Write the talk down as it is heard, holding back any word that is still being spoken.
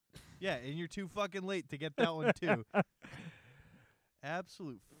Yeah, and you're too fucking late to get that one too.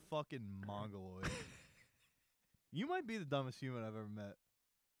 Absolute fucking mongoloid. You might be the dumbest human I've ever met.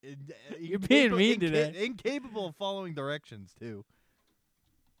 You're being mean today. Incapable of following directions too.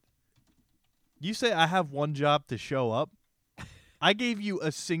 You say I have one job to show up. I gave you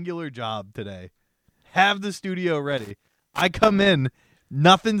a singular job today. Have the studio ready. I come in,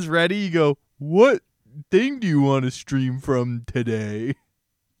 nothing's ready. You go, what thing do you want to stream from today?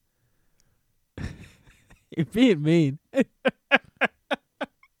 You're being mean. I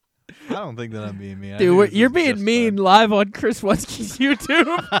don't think that I'm being mean. Dude, you're being mean live on Chris Wutsky's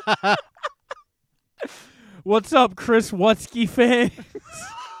YouTube. What's up, Chris Wutsky fans?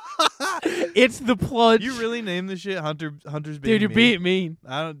 It's the plunge. You really named this shit Hunter's being Dude, you're mean? being mean.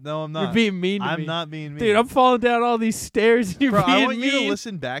 I don't know. I'm not. You're being mean to me. I'm not being mean. Dude, I'm falling down all these stairs and you're Bro, being I want mean. you to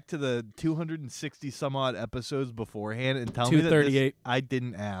listen back to the 260 some odd episodes beforehand and tell me that 238. I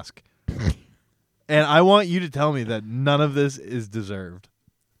didn't ask. And I want you to tell me that none of this is deserved.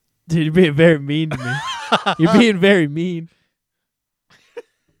 Dude, you're being very mean to me. You're being very mean.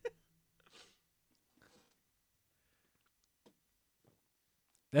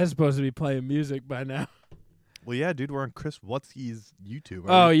 That's supposed to be playing music by now. Well, yeah, dude, we're on Chris Wutsky's YouTube.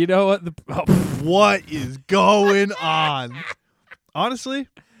 Oh, you know what? What is going on? Honestly,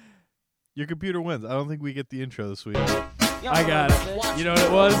 your computer wins. I don't think we get the intro this week. I got it. You know what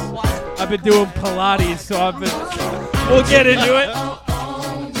it was? I've been doing Pilates, so I've been... We'll get into it.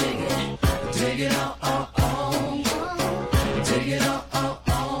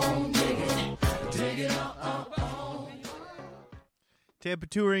 Tampa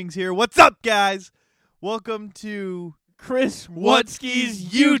Touring's here. What's up, guys? Welcome to Chris Wutsky's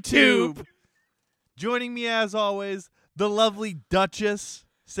YouTube. Joining me, as always, the lovely Duchess.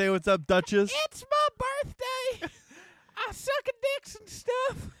 Say what's up, Duchess. It's my birthday. I suck at dicks and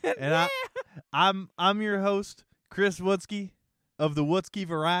stuff. And I'm your host, Chris Wutsky of the Wutsky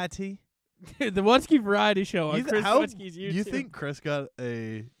Variety. The Wutsky Variety Show on Chris Wutsky's YouTube. You think Chris got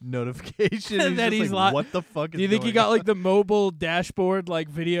a notification That he's he's like, li- what the fuck is Do you think he going got on? like the mobile dashboard like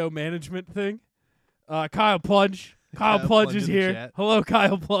video management thing? Kyle Plunge. Kyle Plunge is in the here. chat. Hello,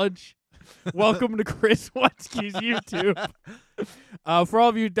 Kyle Plunge. Welcome to Chris Wutsky's YouTube. For all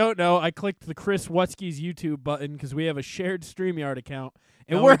of you who don't know, I clicked the Chris Wutsky's YouTube button because we have a shared StreamYard account,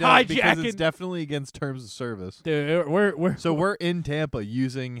 and No, we're we don't, because hijacking. it's definitely against terms of service. Dude, we're So we're in Tampa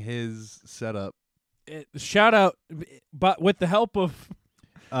using his setup. shout out, but with the help of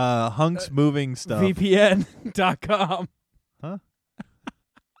Hunks moving stuff. VPN.com.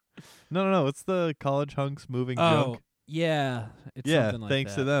 No. It's the College Hunks moving Oh, junk. yeah. It's Yeah, something like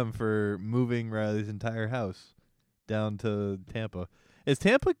thanks to that. them for moving Riley's entire house down to Tampa. Is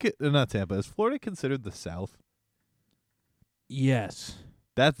Tampa not Tampa? Is Florida considered the South? Yes.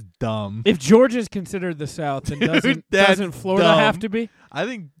 That's dumb. If Georgia's considered the South, then Dude, doesn't that's Florida dumb. have to be? I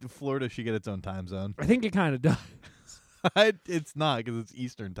think Florida should get its own time zone. I think it kind of does. It's not because it's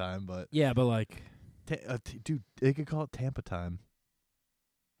Eastern time, but Yeah, but like, dude, they could call it Tampa time,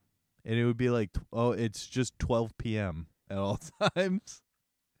 and it would be like, it's just 12 p.m. at all times.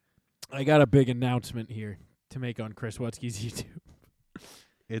 I got a big announcement here to make on Chris Wutsky's YouTube.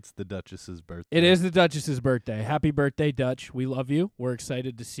 It's the Duchess's birthday. It is the Duchess's birthday. Happy birthday, Dutch. We love you. We're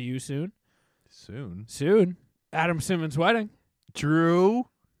excited to see you soon. Soon. Adam Simmons' wedding. True.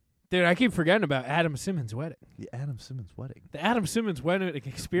 Dude, I keep forgetting about Adam Simmons' wedding. The Adam Simmons wedding. The Adam Simmons wedding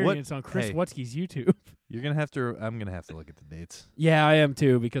experience on Chris Hey. Wutsky's YouTube. You're gonna have to. I'm gonna have to look at the dates. Yeah, I am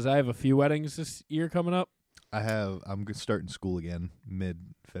too, because I have a few weddings this year coming up. I'm starting school again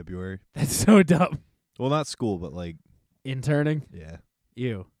mid-February. That's so dumb. Well, not school, but like, Interning? yeah,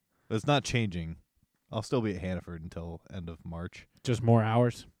 Ew. it's not changing. I'll still be at Hannaford until end of March. Just more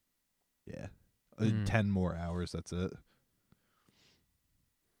hours. Yeah, Mm. 10 more hours. That's it.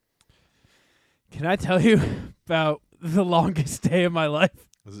 Can I tell you about the longest day of my life?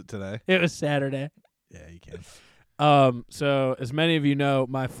 Was it today? It was Saturday. Yeah, you can. So as many of you know,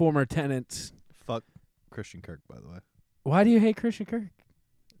 my former tenants. Fuck Christian Kirk, by the way. Why do you hate Christian Kirk?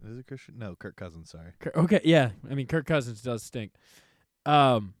 Is it Christian? No, Kirk Cousins. Sorry. Okay, yeah. I mean, Kirk Cousins does stink.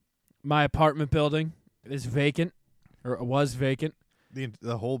 My apartment building is vacant, or was vacant.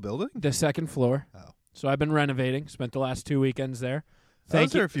 The whole building? The second floor. Oh. So I've been renovating. Spent the last 2 weekends there. I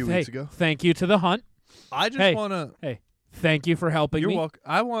was there a few weeks ago. Thank you to the Hunt. I just Hey. want to. Hey, thank you for helping You're me.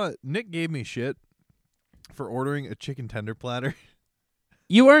 welcome. Nick gave me shit for ordering a chicken tender platter.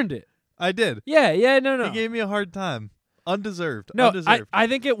 You earned it. I did. Yeah, no. He gave me a hard time. Undeserved. No, Undeserved. I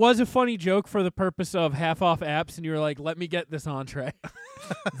think it was a funny joke for the purpose of half off apps, and you were like, let me get this entree.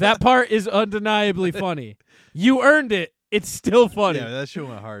 That part is undeniably funny. You earned it It's still funny. Yeah, that shit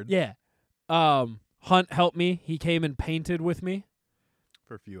went hard. Yeah. Hunt helped me. He came and painted with me.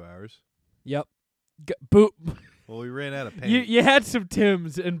 For a few hours. Yep. Boot. Well, we ran out of paint. You had some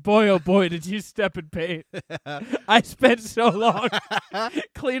Tims, and boy, oh boy, did you step in paint. I spent so long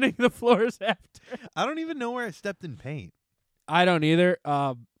cleaning the floors after. I don't even know where I stepped in paint. I don't either.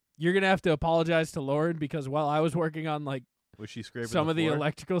 You're going to have to apologize to Lauren because while I was working on like Was she scraping some of the floor?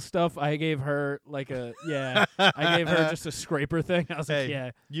 electrical stuff, I gave her like I gave her just a scraper thing. I was like, Hey.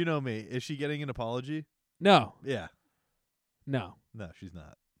 yeah. You know me. Is she getting an apology? No. Yeah. No. No, she's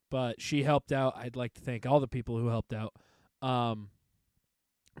not. But she helped out. I'd like to thank all the people who helped out.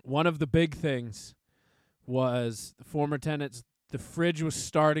 One of the big things was the former tenants, the fridge was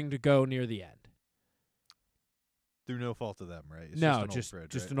starting to go near the end. Through no fault of them, right? It's No, just an old fridge,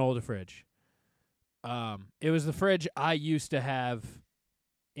 just right? an older fridge. It was the fridge I used to have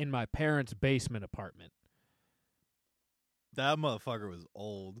in my parents' basement apartment. That motherfucker was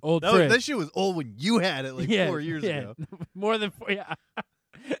old. Old fridge. That shit was old when you had it like 4 years ago. More than 4, yeah.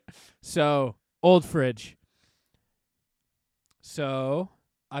 So, old fridge. So,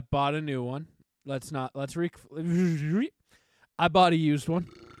 I bought a new one. I bought a used one.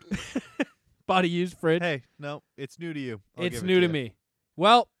 Bought a used fridge. Hey, no, it's new to you. I'll it's give it new to you. me.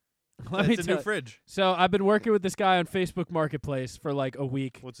 Well, let me It's a tell new fridge. So, I've been working with this guy on Facebook Marketplace for like a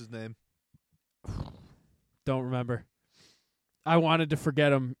week. What's his name? Don't remember. I wanted to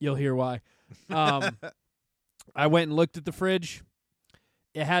forget him. You'll hear why. I went and looked at the fridge.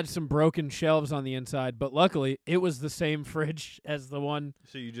 It had some broken shelves on the inside, but luckily it was the same fridge as the one.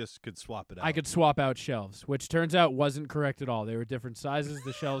 So you just could swap it out. I could swap out shelves, which turns out wasn't correct at all. They were different sizes.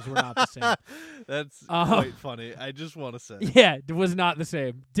 The shelves were not the same. That's quite funny. I just want to say. Yeah, it was not the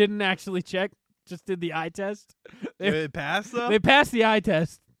same. Didn't actually check. Just did the eye test. Did it pass, though? They passed the eye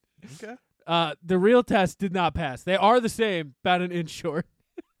test. Okay. The real test did not pass. They are the same, about an inch short.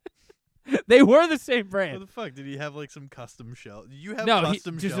 They were the same brand. What the fuck? Did he have like some custom shelves? Did you have No,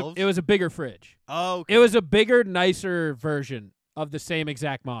 custom shelves? it was a bigger fridge. Oh, okay. It was a bigger, nicer version of the same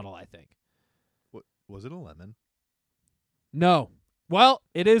exact model, I think. Was it a lemon? No. Well,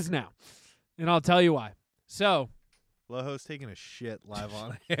 it is now. And I'll tell you why. So, Loho's taking a shit live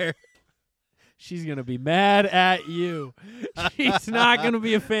on air. she's going to be mad at you. She's not going to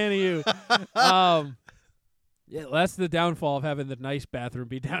be a fan of you. Yeah, that's the downfall of having the nice bathroom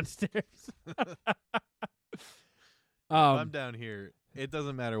be downstairs. If I'm down here, it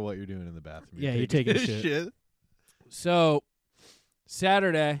doesn't matter what you're doing in the bathroom. Yeah, you're taking a shit. So,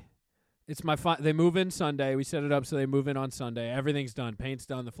 Saturday, it's my they move in Sunday. We set it up so they move in on Sunday. Everything's done. Paint's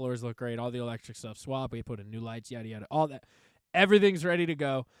done. The floors look great. All the electric stuff swapped. We put in new lights, yada, yada. All that. Everything's ready to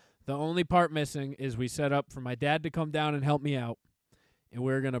go. The only part missing is we set up for my dad to come down and help me out. And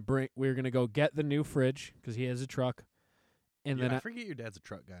we're gonna go get the new fridge because he has a truck. And Yeah, then I forget your dad's a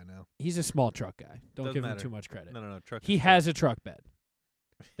truck guy now. he's a small truck guy. Don't Doesn't give him matter. too much credit. No, truck. He has a truck bed.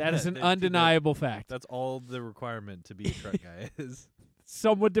 That is an undeniable fact. That's all the requirement to be a truck guy is.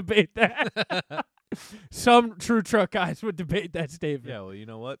 Some would debate that. Some true truck guys would debate that statement. Yeah, well, you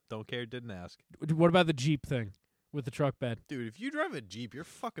know what? Don't care, didn't ask. What about the Jeep thing with the truck bed? Dude, if you drive a Jeep, you're a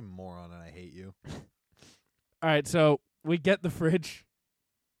fucking moron and I hate you. All right, so we get the fridge.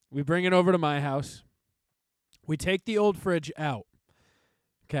 We bring it over to my house. We take the old fridge out.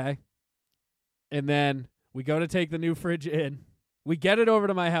 Okay? And then we go to take the new fridge in. We get it over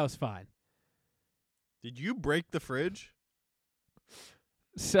to my house fine. Did you break the fridge?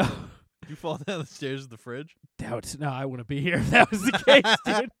 So Did you fall down the stairs of the fridge? no, I wouldn't be here if that was the case,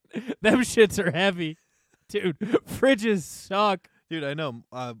 dude. Them shits are heavy. Dude, fridges suck. Dude, I know.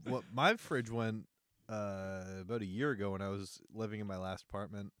 What my fridge went about a year ago when I was living in my last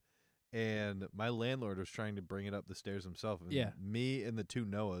apartment, and my landlord was trying to bring it up the stairs himself. And Yeah. me and the two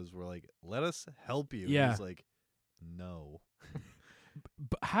Noahs were like, "Let us help you." Yeah. And he's like, "No."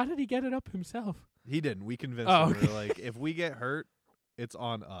 But how did he get it up himself? He didn't. We convinced Oh, him. We okay. were like, if we get hurt, it's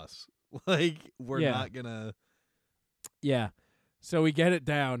on us. Like, we're Yeah. not gonna. Yeah. So we get it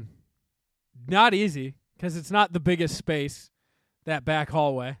down. Not easy because it's not the biggest space, that back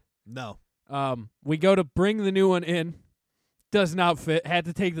hallway. No. We go to bring the new one in. Does not fit. Had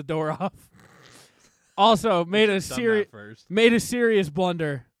to take the door off. Also made a serious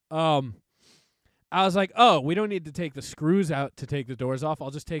blunder. I was like, oh, we don't need to take the screws out to take the doors off. I'll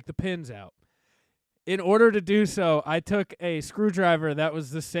just take the pins out. In order to do so, I took a screwdriver that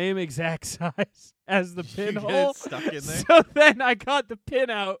was the same exact size as the You get pinhole. it stuck in there? So then I got the pin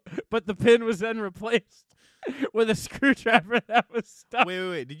out, but the pin was then replaced with a screwdriver that was stuck.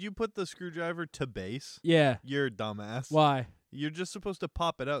 Wait. Did you put the screwdriver to base? Yeah. You're a dumbass. Why? You're just supposed to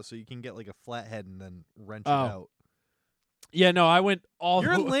pop it out so you can get like a flathead and then wrench Oh. it out. Yeah, no, I went all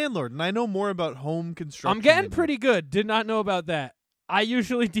You're a the landlord, and I know more about home construction. I'm getting than you. pretty good. Did not know about that. I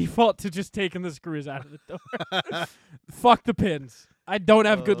usually default to just taking the screws out of the door. Fuck the pins. I don't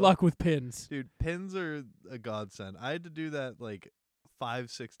have good luck with pins. Dude, pins are a godsend. I had to do that like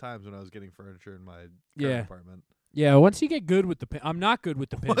 5-6 times when I was getting furniture in my current apartment. Yeah, once you get good with the pin, I'm not good with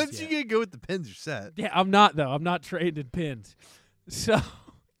the pins. Once you get good with the pins, you're set. Yeah, I'm not though. I'm not trained in pins. So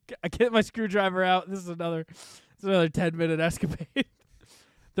I get my screwdriver out. This is another 10-minute escapade.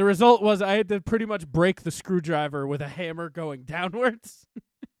 The result was I had to pretty much break the screwdriver with a hammer going downwards.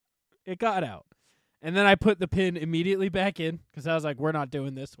 It got out. And then I put the pin immediately back in because I was like, we're not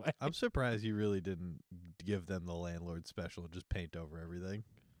doing this way. I'm surprised you really didn't give them the landlord special and just paint over everything.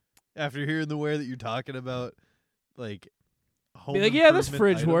 After hearing the way that you're talking about, like, home Be like, yeah, this improvement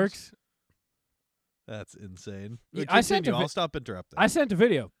fridge items, works. That's insane. Yeah, But I sent continue, a I'll stop interrupting. I sent a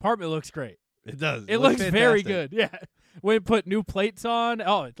video. Apartment looks great. It does. It looks very fantastic. good. Yeah. When you put new plates on,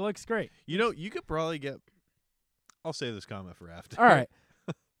 oh, it looks great. You know, you could probably get. I'll save this comment for after. All right.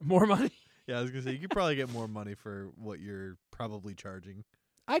 More money? Yeah, I was gonna say you could probably get more money for what you're probably charging.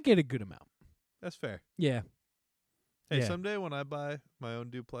 I get a good amount. That's fair. Yeah. Hey, Yeah. someday when I buy my own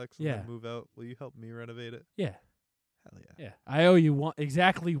duplex and Yeah. then move out, will you help me renovate it? Yeah. Hell yeah. Yeah. I owe you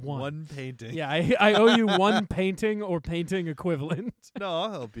exactly one. One painting. Yeah, I owe you one painting or painting equivalent. No,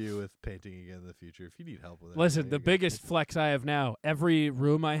 I'll help you with painting again in the future if you need help with it. Listen, the biggest flex I have now, every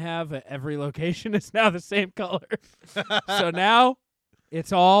room I have at every location is now the same color. So now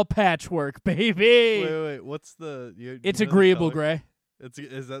it's all patchwork, baby. Wait. What's the? It's you know the agreeable color? gray.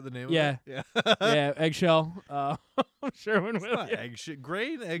 Is that the name Yeah. of it? Yeah. Yeah, eggshell. Sherwin It's will. not eggshell.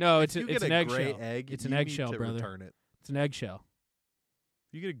 Gray and egg. No, if it's you a- it's get an a gray eggshell. egg. It's an you eggshell, need to brother. Return it. It's an eggshell.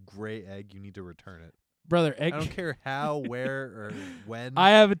 If you get a gray egg, you need to return it. Brother, I don't care how, where, or when.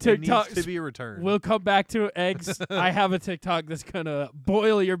 I have a it TikTok. needs to be returned. We'll come back to eggs. I have a TikTok that's gonna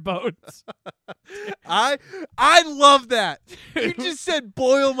boil your bones. I love that. You just said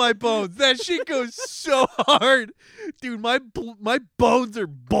boil my bones. That shit goes so hard, dude. My bones are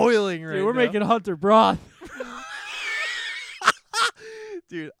boiling right Dude, we're now. making hunter broth.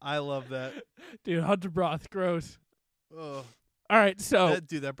 Dude, I love that. Dude, hunter broth, gross. Oh, All right, so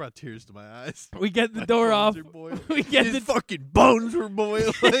that brought tears to my eyes. we get the My door bones off. are boiling. We get His the fucking bones were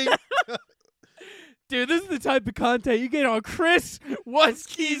boiling. dude. This is the type of content you get on Chris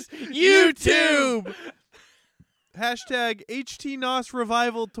Wutsky's YouTube. Hashtag HT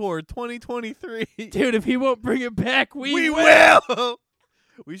Revival Tour 2023. Dude, if he won't bring it back, we will.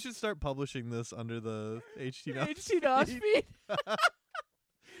 We should start publishing this under the HT Nos. HT Nos feed.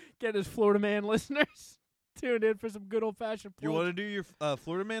 Get his Florida Man listeners tuned in for some good old fashioned. You want to do your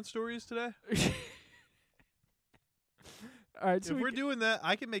Florida Man stories today? All right, so If we're doing that,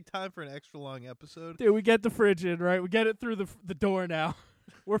 I can make time for an extra long episode. dude, we get the fridge in, right? We get it through the door now.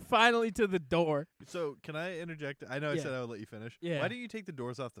 We're finally to the door. So, can I interject? I know I Yeah. said I would let you finish. Yeah. Why didn't you take the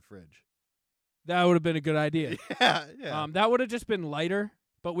doors off the fridge? That would have been a good idea. Yeah. That would have just been lighter,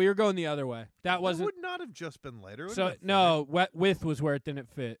 but we were going the other way. That That wasn't. would not have just been lighter. It would So have been no, width was where it didn't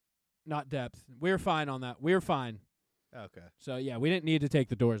fit, not depth. We were fine on that. We were fine. thinner. Okay. So yeah, we didn't need to take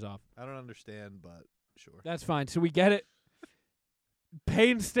the doors off. I don't understand, but sure. That's fine. So we get it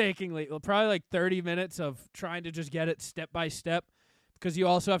painstakingly, probably like 30 minutes of trying to just get it step by step, because you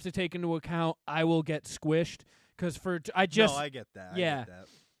also have to take into account I will get squished because No, I get that. Yeah. I get that.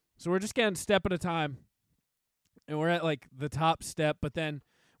 So we're just getting step at a time, and we're at like the top step, but then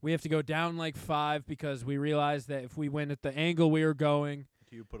we have to go down like 5 because we realized that if we went at the angle we were going,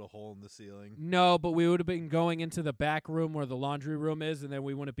 Do you put a hole in the ceiling? no, but we would have been going into the back room where the laundry room is, and then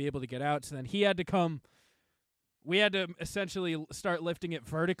we wouldn't be able to get out. So then he had to come. We had to essentially start lifting it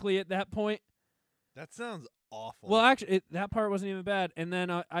vertically at that point. That sounds awful. Well, actually, that part wasn't even bad. And then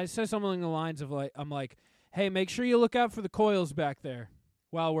I said something along the lines of like, I'm like, hey, make sure you look out for the coils back there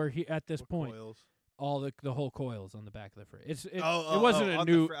while we're at this What point. coils? All the whole coils on the back of the fridge. It Oh, wasn't a on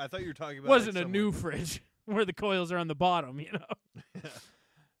the new I thought you were talking about wasn't like a new fridge where the coils are on the bottom, you know.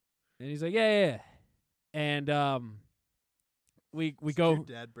 And he's like, yeah. And we Did go. your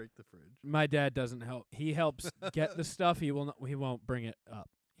dad break the fridge? My dad doesn't help. He helps get the stuff. He won't bring it up.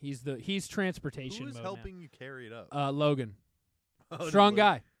 He's transportation. Who is mode helping you carry it up? now. Logan, Oh, strong no,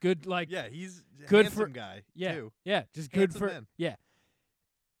 guy, good Yeah, he's a good handsome for- guy. yeah, too. yeah, just good Handsome for man. yeah.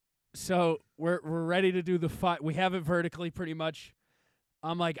 So we're ready to do the fight. We have it vertically pretty much.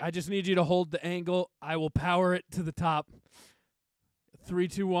 I'm like, I just need you to hold the angle. I will power it to the top. 3,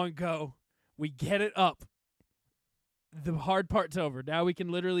 2, 1, go. We get it up. The hard part's over. Now we can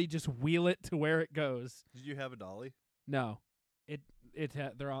literally just wheel it to where it goes. Did you have a dolly? No,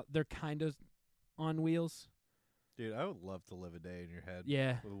 they're kind of on wheels. Dude, I would love to live a day in your head.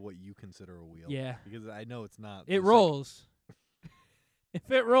 Yeah. With what you consider a wheel. Yeah. Because I know it's not. It It's rolls. If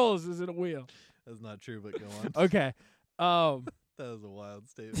it rolls, is it a wheel? That's not true, but go on. Okay. That was a wild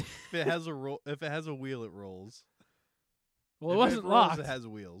statement. If it has a wheel, it rolls. Well, it If wasn't rolls, locked. It has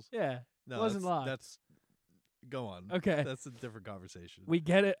wheels. Yeah. No, it wasn't that's, locked. That's go on. Okay. That's a different conversation. We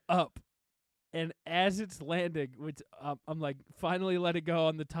get it up, and as it's landing, which I'm like, finally let it go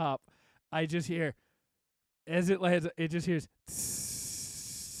on the top. I just hear, as it lands, it just hears.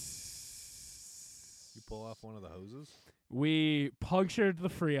 You pull off one of the hoses? We punctured the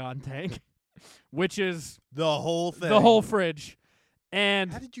Freon tank, which is The whole thing. the whole fridge.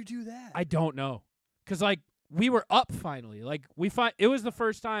 And How did you do that? I don't know. 'Cause like we were up finally. Like it was the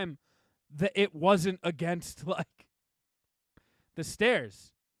first time that it wasn't against like the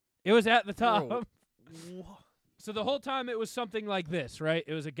stairs. It was at the top. Bro. So the whole time it was something like this, right?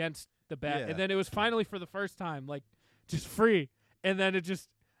 It was against the back. Yeah. And then it was finally for the first time like just free. And then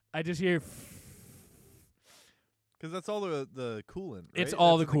I just hear Because that's all the coolant, right? It's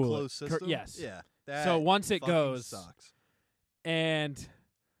all That's the in coolant. closed system? Yes. Yeah. So That once it fucking goes, sucks. and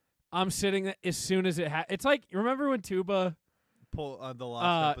I'm sitting there as soon as it it's like, remember when Tuba Pull on the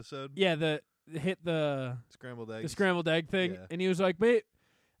last episode. hit the Scrambled eggs. the scrambled egg thing, Yeah. and he was like, "Mate,"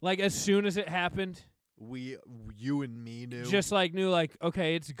 like as soon as it happened, You and me knew. just like knew like,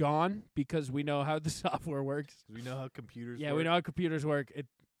 okay, it's gone because we know how the software works. We know how computers Yeah, work. we know how computers work.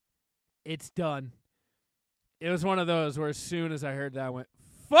 It's done. It was one of those where as soon as I heard that, I went,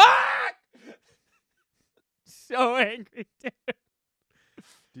 "Fuck!" So angry, dude.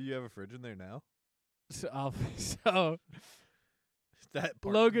 Do you have a fridge in there now? So That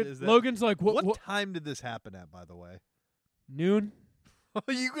part, Logan's like, What time did this happen at, by the way? noon? Oh,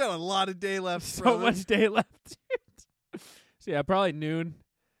 you got a lot of day left. So brother. much day left. So yeah, probably noon.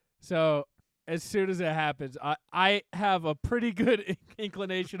 So as soon as it happens, I have a pretty good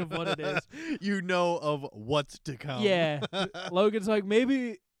inclination of what it is. You know of what's to come. Yeah. Logan's like,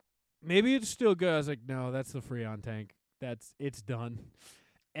 maybe it's still good. I was like, no, that's the Freon tank. It's done.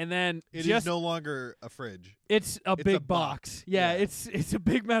 And then It just is no longer a fridge. it's a It's big a box. box. Yeah, Yeah. it's a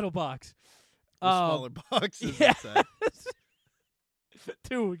big metal box. The smaller boxes. yeah. Inside.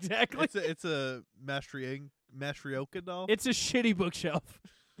 Two exactly. It's a Matryoshka doll. It's a shitty bookshelf.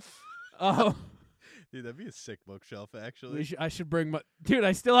 Dude, that'd be a sick bookshelf, actually. I should bring my dude.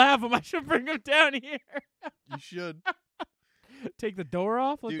 I still have them. I should bring them down here. You should. Take the door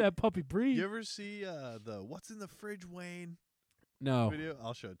off. Let Dude, that puppy breathe. You ever see the "What's in the Fridge, Wayne" No. video?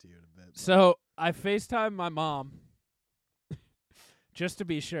 I'll show it to you in a bit. So I FaceTime my mom just to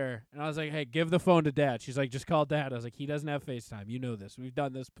be sure, and I was like, "Hey, give the phone to Dad." She's like, "Just call Dad." I was like, "He doesn't have FaceTime. You know this. We've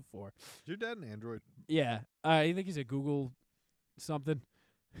done this before." Is your dad an Android? Yeah, I think he's a Google something.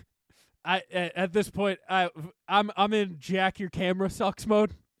 At this point, I'm in Jack your camera sucks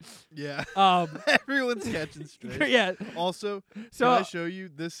mode. Yeah. Um, Everyone's catching straight. yeah. Also, So can I show you?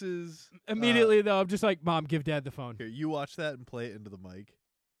 This is immediately though, I'm just like, "Mom, give Dad the phone." Here, you watch that and play it into the mic.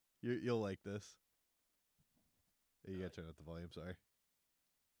 You'll like this. You gotta turn up the volume. Sorry.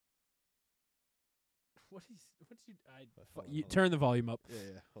 What's you? Hold on, You hold on. turn the volume up.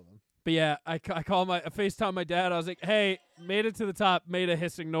 Yeah. Hold on. But yeah, I call I FaceTime my dad. I was like, "Hey, made it to the top, made a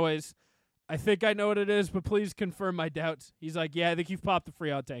hissing noise. I think I know what it is, but please confirm my doubts." He's like, "Yeah, I think you've popped the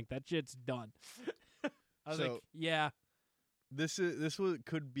Freon tank. That shit's done." I was like, So- "Yeah, This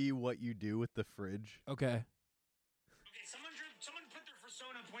could be what you do with the fridge. okay." Okay, someone put their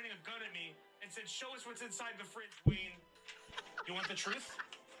persona pointing a gun at me and said, "Show us what's inside the fridge, Wayne." You want the truth?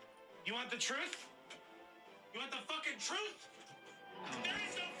 You want the truth? You want the fucking truth? There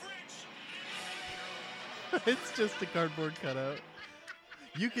is no fridge. It's just a cardboard cutout.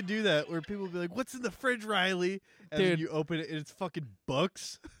 You could do that where people be like, "What's in the fridge, Riley?" And then Dude. you open it and it's fucking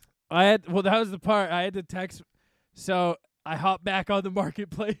books. That was the part I had to text. So I hopped back on the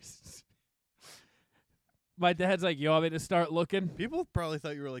marketplace. My dad's like, "You want me to start looking?" People probably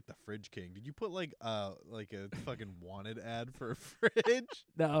thought you were like the fridge king. Did you put like a fucking wanted ad for a fridge?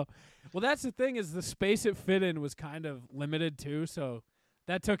 No. Well, that's the thing is the space it fit in was kind of limited too, so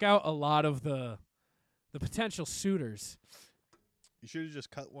that took out a lot of the potential suitors. You should have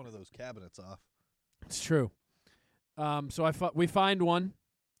just cut one of those cabinets off. It's true. So we find one.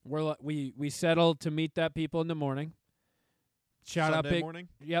 We settled to meet that people in the morning. Shout out Sunday Big. morning.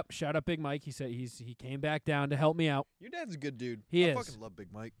 Yep. Shout out Big Mike. He said he came back down to help me out. Your dad's a good dude. He I is. fucking love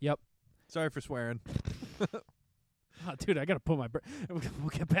Big Mike. Yep. Sorry for swearing. Oh, dude, I gotta pull my. We'll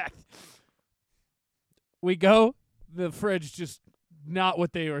get back. We go. The fridge just not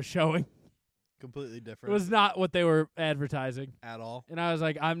what they were showing. Completely It different. was not what they were advertising. At all. And I was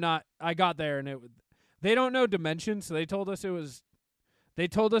like, I'm not. I got there and They don't know dimensions, so they told us they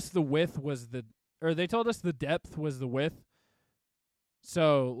told us the width was they told us the depth was the width.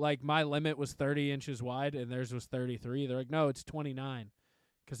 So, like, my limit was 30 inches wide, and theirs was 33. They're like, no, it's 29,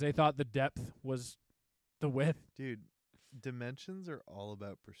 because they thought the depth was the width. Dude, dimensions are all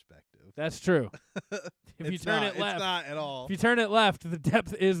about perspective. That's true. If you turn it left, it's not at all. if you turn it left, the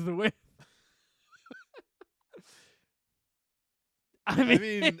depth is the width. I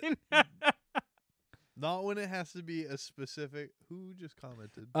mean, Not when it has to be a specific. Who just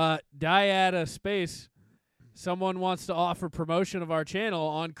commented? Diada Space. Someone wants to offer promotion of our channel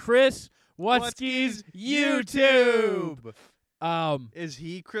on Chris Wutsky's YouTube. Is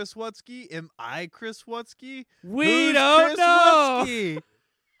he Chris Wutsky? Am I Chris Wutsky? We Who's don't Chris know. Wutsky?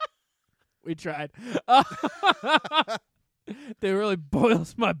 We tried. They really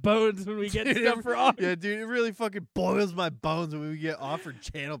boils my bones when we get Dude, stuff wrong. Yeah, dude, it really fucking boils my bones when we get offered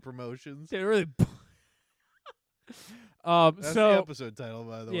channel promotions. They really. That's so the episode title,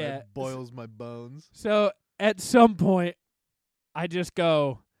 by the yeah. way. Boils my bones. So at some point, I just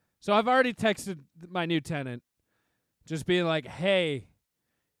go. So I've already texted my new tenant, just being like, "Hey,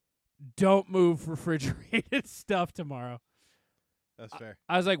 don't move refrigerated stuff tomorrow." That's fair.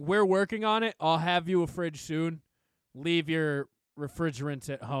 I was like, "We're working on it. I'll have you a fridge soon. Leave your refrigerants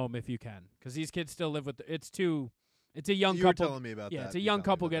at home if you can, because these kids still live with. It's a young You were couple. telling me about that. Yeah, it's a You young told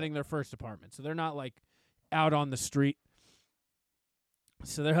me couple about getting their first apartment, so they're not like out on the street.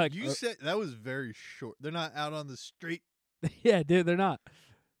 So they're like, that. You said that was very short. They're not out on the street. yeah, dude, they're not.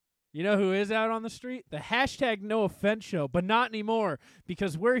 You know who is out on the street? The hashtag No Offense Show, but not anymore,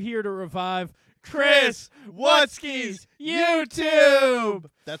 because we're here to revive Chris Wutsky's YouTube.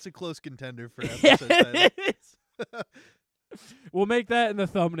 That's a close contender for Yeah, episode title. it is. We'll make that in the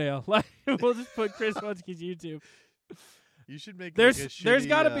thumbnail. Like, we'll just put Chris Wutsky's YouTube. You should make. There's like a shitty,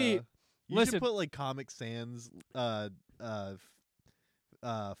 gotta be. You Listen. should put like Comic Sans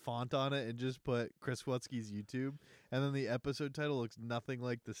font on it and just put Chris Wutsky's YouTube, and then the episode title looks nothing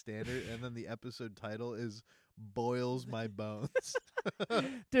like the standard, and then the episode title is Boils My Bones.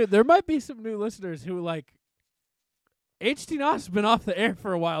 Dude, there might be some new listeners who like HT Nos has been off the air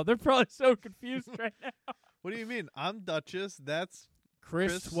for a while. They're probably so confused right now. What do you mean? I'm Duchess. That's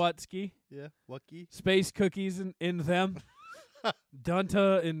Chris Chris- Wutsky, yeah, Wucky. Space Cookies in them.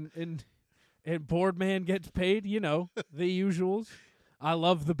 Dunta and Boardman gets paid. You know, the usuals. I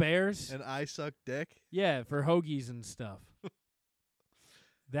love the Bears. And I suck dick. Yeah, for hoagies and stuff.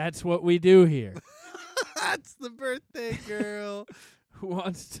 That's what we do here. That's the birthday girl. Who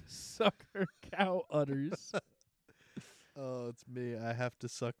wants to suck her cow udders? Oh, it's me. I have to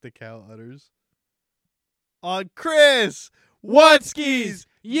suck the cow udders. On Chris Wutsky's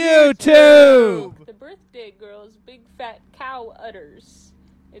YouTube. The birthday girl's big fat cow udders.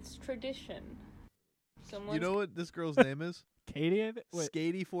 It's tradition. Someone's You know what this girl's name is? Katie, I think? Wait.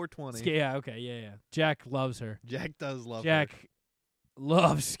 Skady420. Yeah, okay, yeah. Jack loves her. Jack does love her. Jack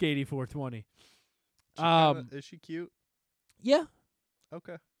loves Skady 420. Is she cute? Yeah.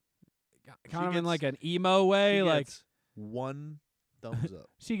 Okay. Kind of in gets- like an emo way. She Like, gets one thumbs up.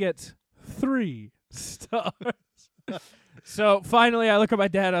 she gets 3 stars. So finally, I look at my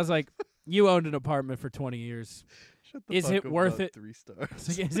dad. I was like, you owned an apartment for 20 years. Shut the Is fuck it up worth about it? 3 stars. I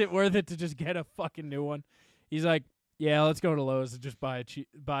was like, is it worth it to just get a fucking new one? He's like, yeah, let's go to Lowe's and just buy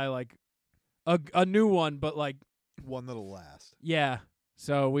like a new one, but like, One that'll last. yeah.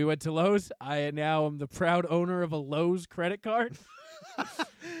 So we went to Lowe's. I now am the proud owner of a Lowe's credit card.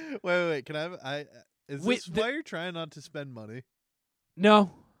 wait. Can I have? Is Wait, this why you're trying not to spend money?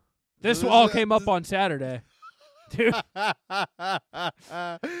 No, this So this all is- came up this- on Saturday, dude.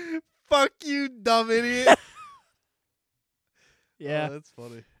 Fuck you, dumb idiot. Yeah. Oh, that's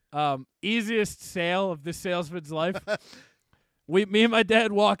funny. Easiest sale of this salesman's life. Me and my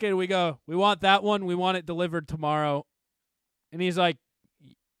dad walk in. We go, we want that one. We want it delivered tomorrow. And he's like,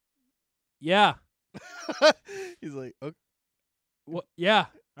 yeah. He's like, okay. Yeah.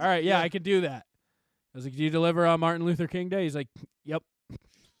 All right. Yeah, Yeah. I can do that. I was like, do you deliver on Martin Luther King Day? He's like, yep.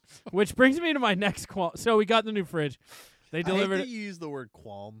 Which brings me to my next qualm. So we got the new fridge. They I hate delivered that it. you use the word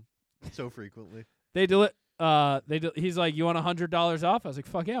qualm so frequently. He's like, you want $100 off? I was like,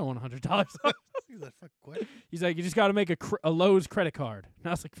 fuck yeah, I want $100 off. He's like, fuck, what? He's like, you just got to make a Lowe's credit card. And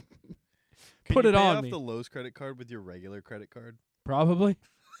I was like, Can Put you it pay on off me. the Lowe's credit card with your regular credit card? probably.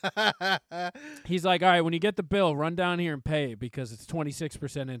 He's like, all right, when you get the bill, run down here and pay it because it's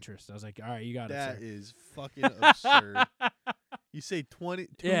 26% interest. I was like, all right, you got That it, sir. is fucking absurd. You say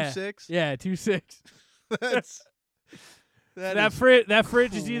 26? Yeah, 2.6. That's That is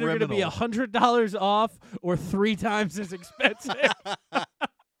fridge is either going to be criminal. $100 off or 3 times as expensive.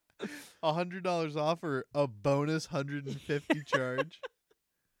 $100 off or a bonus 150 charge.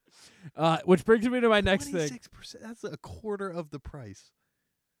 Which brings me to my next thing. 26%. That's a quarter of the price.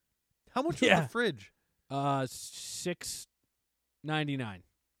 How much Yeah. was the fridge? $6.99.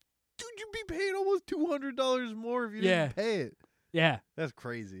 Dude, you'd be paying almost $200 more if you Yeah. didn't pay it. Yeah, That's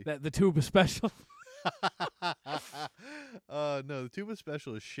crazy. the Tuba special. No, the Tuba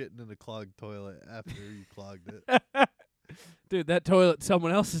special is shitting in a clogged toilet after you clogged it. Dude, that toilet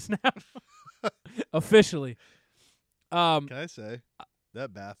someone else's now. Officially. Can I say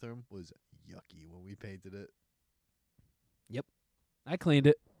that bathroom was yucky when we painted it? I cleaned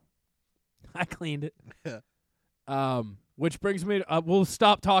it. Which brings me to, we'll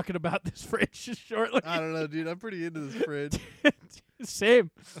stop talking about this fridge shortly. I don't know, dude. I'm pretty into this fridge. Same.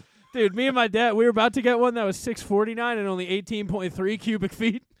 Dude, me and my dad, we were about to get one that was $649 and only 18.3 cubic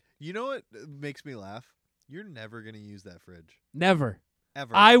feet. You know what makes me laugh? You're never gonna use that fridge Never.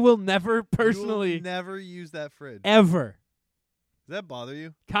 ever. I will never You will personally never use that fridge. ever. Does that bother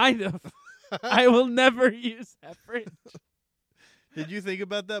you? Kind of. I will never use that fridge. Did you think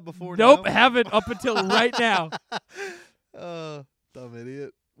about that before? Nope, now? haven't up until right now. Oh, dumb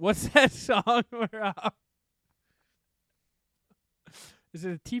idiot. What's that song where is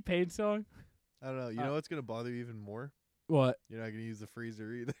it a T-Pain song? I don't know. You know what's gonna bother you even more? What? You're not gonna use the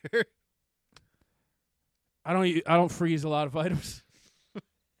freezer either. I don't freeze a lot of items.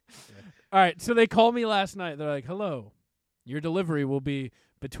 All right, so they called me last night. They're like, "Hello, your delivery will be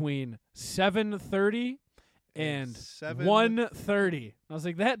between 7:30 and 1:30." I was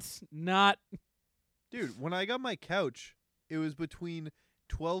like, "That's not." Dude, when I got my couch, it was between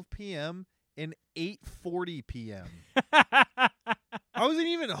 12 p.m. and 8:40 p.m. I wasn't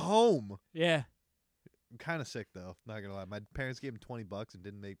even home. Yeah. I'm kind of sick though. Not gonna lie. My parents gave him $20 and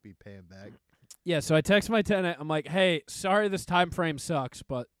didn't make me pay him back. Yeah, so I text my tenant. I'm like, "Hey, sorry this time frame sucks,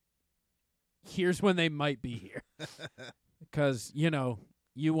 but here's when they might be here." Because,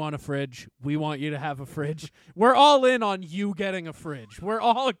 you want a fridge. We want you to have a fridge. We're all in on you getting a fridge. We're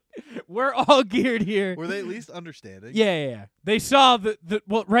all geared here. Were they at least understanding? Yeah. They saw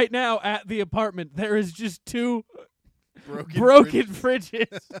well, right now at the apartment, there is just two broken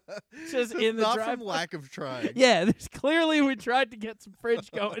fridges. Just in the not driveway. from lack of trying. Yeah, there's clearly we tried to get some fridge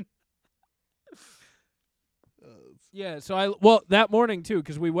going. Yeah, so that morning too,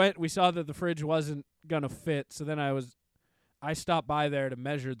 because we saw that the fridge wasn't gonna fit. So then I stopped by there to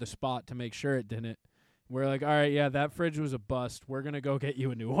measure the spot to make sure it didn't. We're like, all right, yeah, that fridge was a bust. We're gonna go get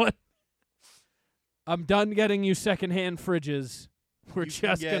you a new one. I'm done getting you secondhand fridges. We're You can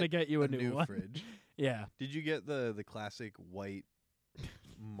just get gonna get you a new one. fridge. Yeah, Did you get the classic white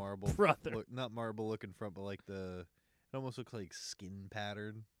marble? Brother. Not marble looking front, but like it almost looks like skin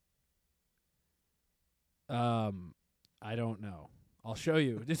pattern. I don't know. I'll show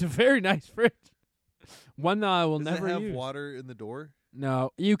you. It's a very nice fridge. One that I will Does never it have use. water in the door?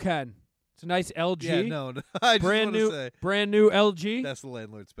 No, you can. It's a nice LG. Yeah, no. I just brand wanna new, say brand new LG. that's the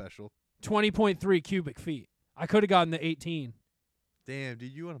landlord special. 20.3 cubic feet. I could have gotten the 18, Damn,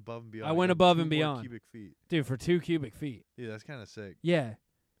 dude, you went above and beyond. I went got above 2 and more beyond. Cubic feet. dude, for 2 cubic feet. Dude, that's kind of sick. Yeah,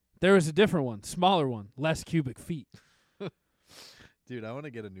 there was a different one, smaller one, less cubic feet. Dude, I want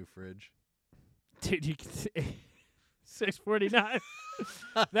to get a new fridge. Dude, you can $649.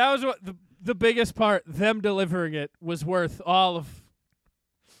 That was what the biggest part. Them delivering it was worth all of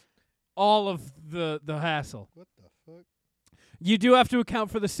the hassle. What the fuck? You do have to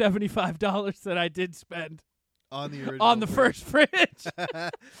account for the $75 that I did spend On the original on the fridge. first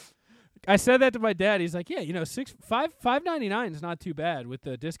fridge. I said that to my dad. He's like, "Yeah, $5.99 is not too bad with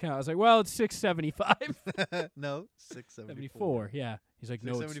the discount." I was like, "Well, it's $6.75." No, $6.74. 74. Yeah. He's like,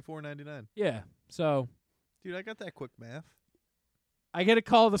 "No, it's $6.74.99. yeah." So Dude, I got that quick math I get a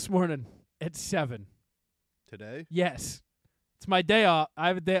call this morning at 7. today. Yes, it's my day off. I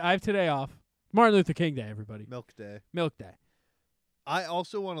have today off. Martin Luther King Day, everybody. Milk day. Milk Day. I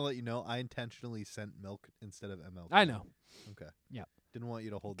also want to let you know I intentionally sent milk instead of MLK. I know. Okay. Yeah. Didn't want you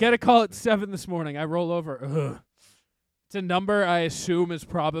to hold. Get that a call at against 7 this morning. I roll over. Ugh. It's a number I assume is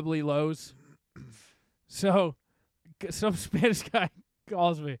probably Lowe's. So some Spanish guy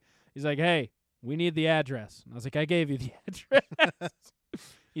calls me. He's like, "Hey, we need the address." And I was like, "I gave you the address."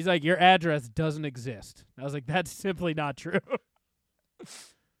 He's like, "Your address doesn't exist." I was like, "That's simply not true."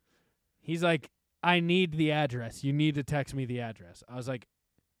 He's like, "I need the address. You need to text me the address." I was like,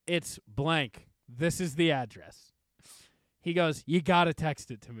 "It's blank. This is the address." He goes, "You got to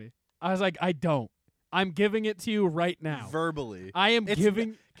text it to me." I was like, "I don't. I'm giving it to you right now." verbally. I am It's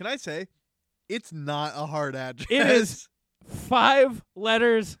giving. Can I say, it's not a hard address. It is 5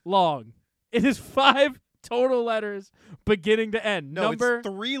 letters long. It is 5 total letters beginning to end. No, Number it's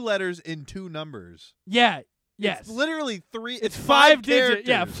 3 letters in 2 numbers. Yeah. Yes. It's literally 3. It's 5 digits.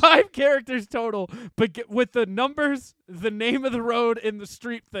 Yeah, characters. 5 characters total. But with the numbers, the name of the road, and the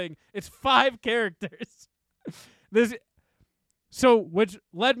street thing, it's 5 characters. Which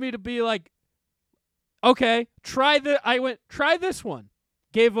led me to be like, okay, try this one.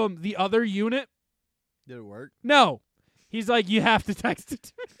 Gave him the other unit. Did it work? No. He's like, you have to text it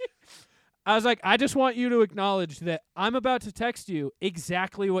to me. I was like, I just want you to acknowledge that I'm about to text you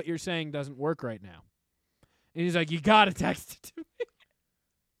exactly what you're saying doesn't work right now. And he's like, you got to text it to me.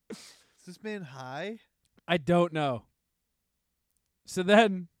 Is this man high? I don't know. So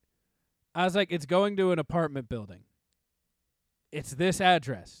then I was like, it's going to an apartment building. It's this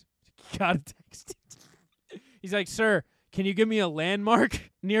address. You got to text it. He's like, sir, can you give me a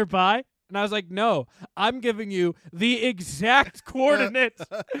landmark nearby? And I was like, no, I'm giving you the exact coordinates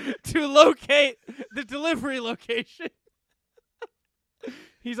to locate the delivery location.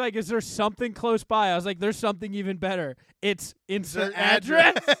 He's like, is there something close by? I was like, there's something even better. It's insert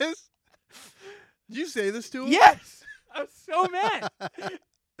address. Did you say this to him? Yes. I was so mad.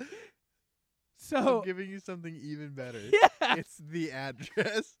 So I'm giving you something even better. yeah. It's the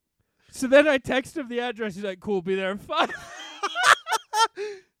address. So then I text him the address. He's like, cool, be there in 5.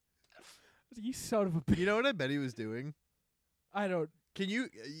 You son of a bitch. You know what I bet he was doing? I don't. Can you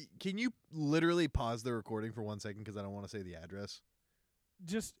literally pause the recording for 1 second because I don't want to say the address?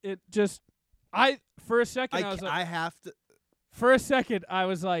 For a second, I was like, I have to. for a second, I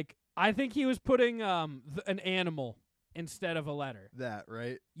was like, I think he was putting an animal instead of a letter. That,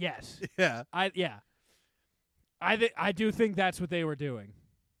 right? Yes. Yeah. I do think that's what they were doing.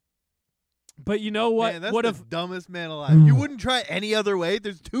 But you know what? Man, that's would the have dumbest man alive. You wouldn't try any other way?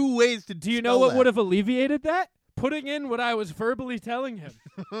 There's 2 ways to Do you know what would have alleviated that? Putting in what I was verbally telling him.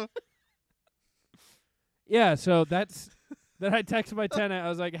 Yeah, so that's then I texted my tenant. I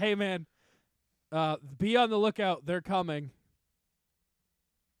was like, "Hey man, be on the lookout. They're coming."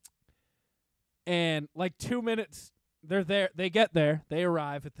 And like 2 minutes, they're there. They get there. They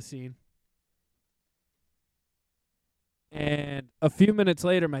arrive at the scene. And a few minutes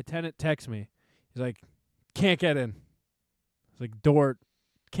later, my tenant texts me. He's like, can't get in. It's like, door,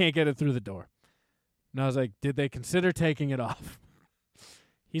 can't get it through the door. And I was like, did they consider taking it off?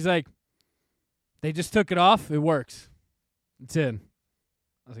 He's like, they just took it off. It works. It's in.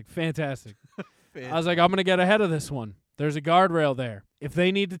 I was like, fantastic. I was like, I'm going to get ahead of this one. There's a guardrail there. If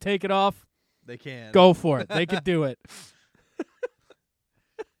they need to take it off, They can. go for it. They could do it.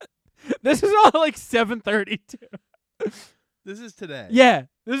 This is all like 7:32. This is today. Yeah,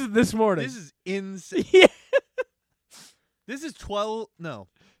 this is this morning. This is insane. Yeah. This is 12. No.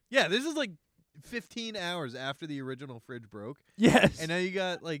 Yeah, this is like 15 hours after the original fridge broke. Yes. And now you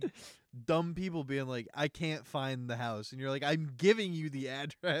got like dumb people being like, I can't find the house. And you're like, I'm giving you the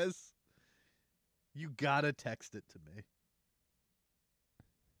address. You gotta text it to me.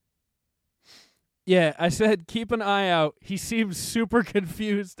 Yeah, I said, keep an eye out. He seems super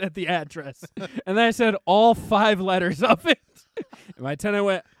confused at the address. And then I said all 5 letters of it. And my tenant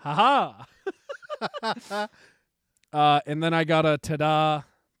went, ha-ha. And then I got a ta-da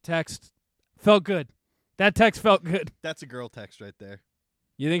text. Felt good. That text felt good. That's a girl text right there.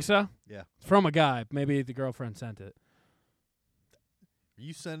 You think so? Yeah. It's from a guy. Maybe the girlfriend sent it. Are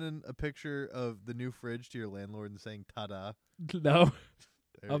you sending a picture of the new fridge to your landlord and saying ta-da? No,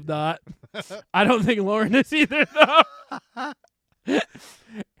 There I'm you go. not. I don't think Lauren is either, though.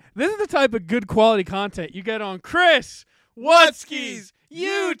 This is the type of good quality content you get on Chris Watsky's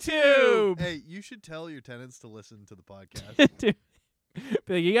YouTube. Hey, you should tell your tenants to listen to the podcast. Dude,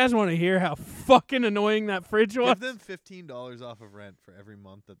 be like, you guys want to hear how fucking annoying that fridge was? Give them $15 off of rent for every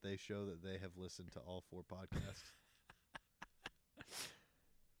month that they show that they have listened to all 4 podcasts.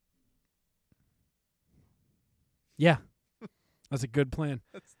 Yeah. That's a good plan.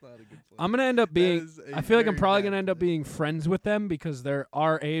 That's not a good plan. I'm going to end up being, is a I feel like I'm very probably bad going to end up plan. being friends with them because they're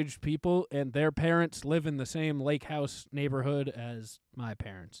our age people and their parents live in the same lake house neighborhood as my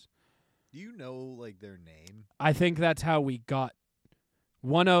parents. Do you know like their name? I think that's how we got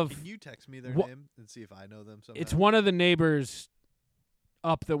one of, Can you text me their Wha- name and see if I know them somehow? it's one of the neighbors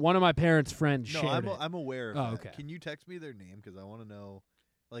up that one of my parents' friends No, shared it. I'm aware of Oh, that. okay. Can you text me their name because I want to know,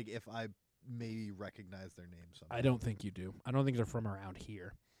 like, if I maybe recognize their name somehow. I don't think you do. I don't think they're from around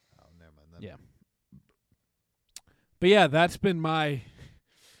here. Oh, never mind then. Yeah. But yeah, that's been my. And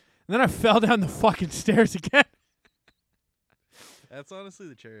then I fell down the fucking stairs again. That's honestly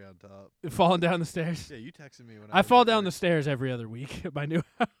the cherry on top. Falling down the stairs. Yeah, you texted me when I was fall at down the work. stairs every other week at my new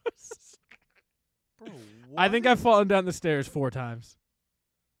house. Bro, I think what? I've fallen down the stairs 4 times.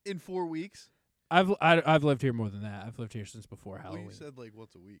 in 4 weeks. I've lived here more than that. I've lived here since before Well, Halloween. you said like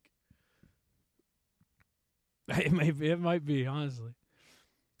once a week. It might be, honestly.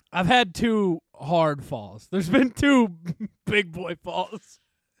 I've had 2 hard falls. There's been 2 big boy falls.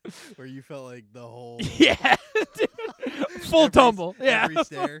 Where you felt like the whole Yeah. Dude. Full tumble. Yeah. every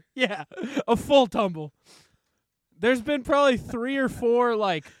stair. Yeah. A full tumble. There's been probably 3 or 4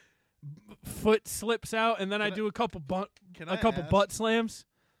 like foot slips out, and then I Can I- do a couple Can I couple ask, butt slams.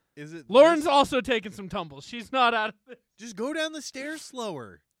 Is it Lauren's this? also taking some tumbles. She's not out of it. Just go down the stairs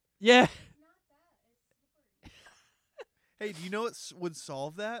slower. Yeah. Hey, do you know what would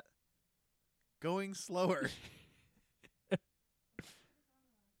solve that? Going slower.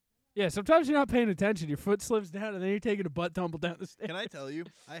 Yeah, sometimes you're not paying attention. Your foot slips down, and then you're taking a butt tumble down the stairs. Can I tell you?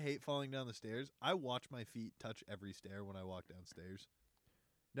 I hate falling down the stairs. I watch my feet touch every stair when I walk downstairs.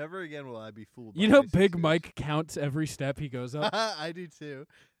 Never again will I be fooled. You by know, basic Big stairs. Mike counts every step he goes up. I do too.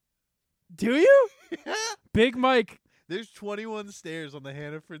 Do you? Big Mike, There's 21 stairs on the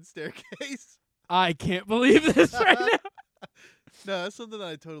Hannaford staircase. I can't believe this right now. No, that's something that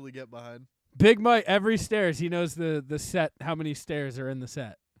I totally get behind. Big Mike, every stairs, he knows the set, how many stairs are in the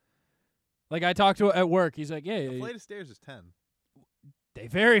set. Like, I talked to at work. He's like, A yeah, flight of stairs is 10. they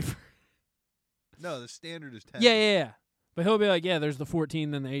vary. No, the standard is 10. Yeah. But he'll be like, yeah, there's the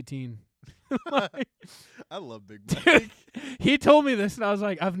 14, then the 18. I love Big Mike. He told me this, and I was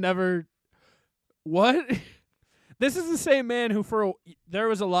like, I've never. What? This is the same man who, there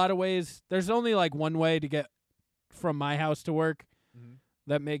was a lot of ways. There's only like one way to get from my house to work. Mhm.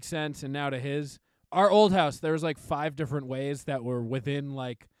 That makes sense, and now to his. Our old house, there was like 5 different ways that were within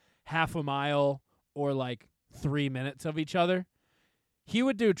like half a mile or like 3 minutes of each other. He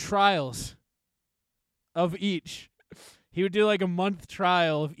would do trials of each. He would do like a month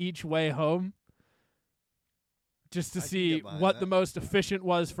trial of each way home just to I can see get behind what that. the most efficient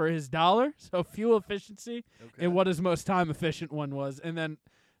was for his dollar. So fuel efficiency Okay. and what his most time efficient one was, and then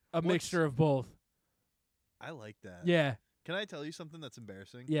a What's- mixture of both. I like that. Yeah. Can I tell you something that's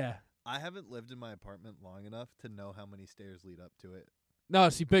embarrassing? Yeah. I haven't lived in my apartment long enough to know how many stairs lead up to it. No,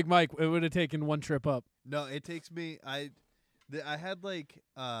 see, Big Mike, it would have taken one trip up. No, it takes me. I had like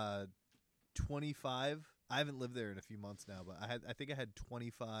 25. I haven't lived there in a few months now, but I think I had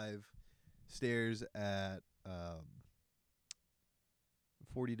 25 stairs at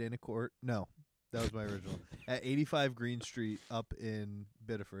 40 Dana Court. No, that was my original. At 85 Green Street up in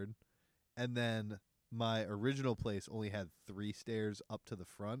Biddeford, and then my original place only had 3 stairs up to the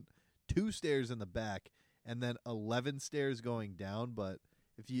front, 2 stairs in the back, and then 11 stairs going down. But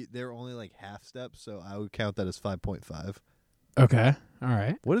they're only like half steps, so I would count that as 5.5. Okay. All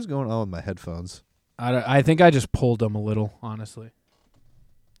right. What is going on with my headphones? I think I just pulled them a little, honestly.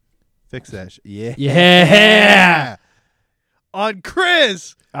 Fix that. Yeah. Yeah. On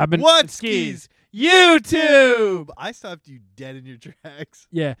Chris. I've been What skis? YouTube. I stopped you dead in your tracks.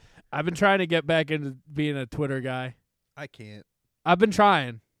 Yeah, I've been trying to get back into being a Twitter guy. I can't. I've been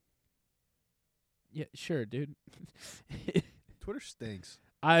trying. Yeah, sure, dude. Twitter stinks.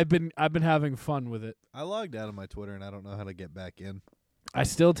 I've been having fun with it. I logged out of my Twitter and I don't know how to get back in. I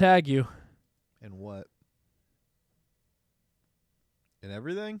still tag you. And what? And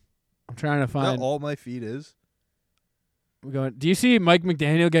everything? I'm trying to Is that find. all my feed is? I'm going. Do you see Mike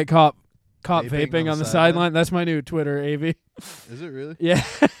McDaniel get caught Vaping vaping on the sideline? That's my new Twitter, AV. Is it really? Yeah.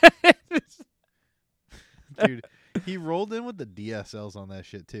 Dude, he rolled in with the DSLs on that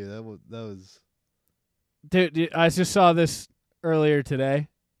shit too. That was Dude, I just saw this earlier today.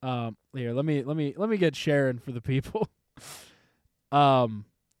 Here, let me get Sharon for the people. We're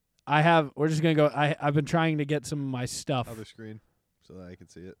just gonna go. I've been trying to get some of my stuff. other screen so that I can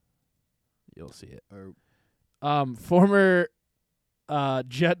see it. You'll see it. Or Former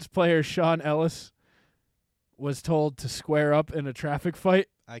Jets player Sean Ellis was told to square up in a traffic fight.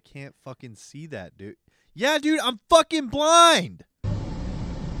 I can't fucking see that, dude. Yeah, dude, I'm fucking blind.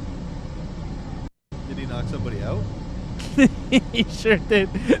 Did he knock somebody out? He sure did.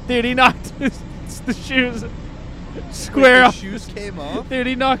 Dude, he knocked the shoes square Wait, off. the shoes came off? Dude,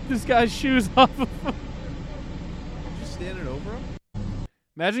 he knocked this guy's shoes off of him. You standing over him?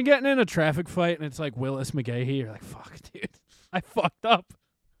 Imagine getting in a traffic fight and it's like Willis McGahee. You're like, fuck, dude. I fucked up.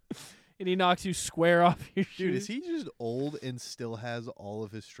 And he knocks you square off your shoes. Dude, is he just old and still has all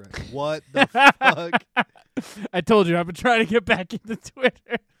of his strength? What the fuck? I told you, I've been trying to get back into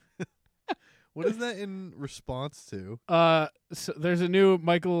Twitter. What is that in response to? So there's a new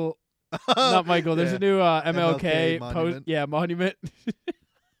Michael, not Michael, there's a new MLK post. monument. Yeah, monument.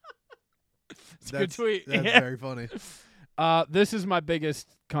 It's a good tweet. That's Yeah. very funny. This is my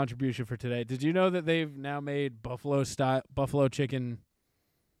biggest contribution for today. Did you know that they've now made buffalo chicken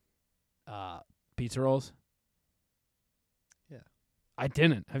pizza rolls? Yeah. I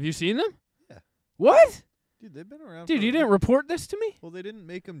didn't. Have you seen them? Yeah. What? Dude, they've been around. Dude, for you didn't report this to me? Well, they didn't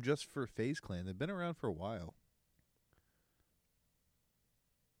make them just for FaZe Clan. They've been around for a while.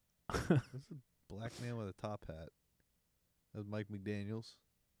 This is a black man with a top hat. That's Mike McDaniels.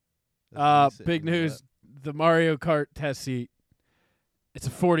 That's me Big sitting in news. The Mario Kart test seat. It's a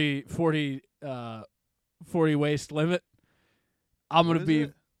 40 waist limit. I'm What going to is be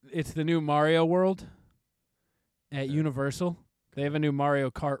it? It's the new Mario World at Okay. Universal. They have a new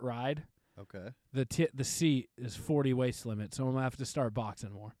Mario Kart ride. Okay. The seat is 40 waist limit, so I'm going to have to start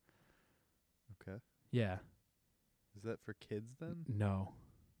boxing more. Okay. Yeah. Is that for kids then? No.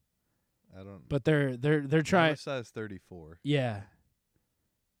 I don't. But they're trying. I'm a size 34. Yeah.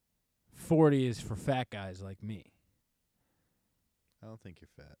 40 is for fat guys like me. I don't think you're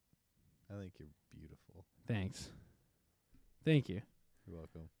fat. I think you're beautiful. Thanks. Thank you. You're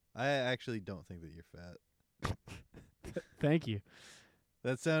welcome. I actually don't think that you're fat. Thank you.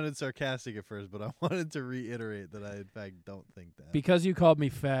 That sounded sarcastic at first, but I wanted to reiterate that I, in fact, don't think that. Because you called me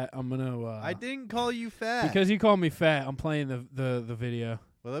fat, I'm going to I didn't call you fat. because you called me fat, I'm playing the video.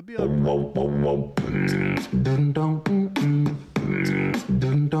 Well, that'd be on.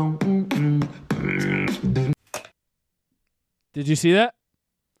 Did you see that?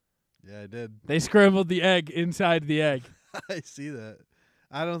 Yeah, I did. They scrambled the egg inside the egg. I see that.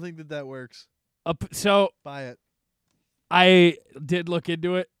 I don't think that works. So Buy it. I did look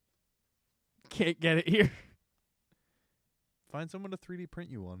into it. Can't get it here. Find someone to 3D print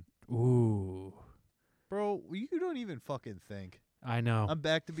you one. Ooh. Bro, you don't even fucking think. I know. I'm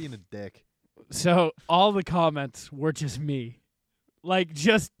back to being a dick. So all the comments were just me. Like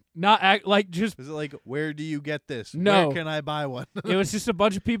just not act like just Is it like, where do you get this? No. Where can I buy one? it was just a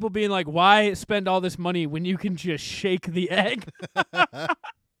bunch of people being like, why spend all this money when you can just shake the egg?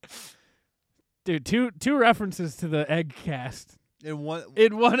 Dude, two references to the egg cast In one,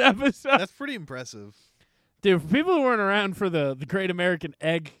 in one episode. that's pretty impressive. Dude, for people who weren't around for the Great American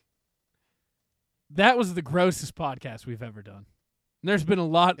Egg, that was the grossest podcast we've ever done. And there's been a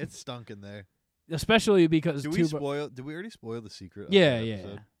lot, It stunk in there. especially because Did we already spoil the secret? Of Yeah, that yeah,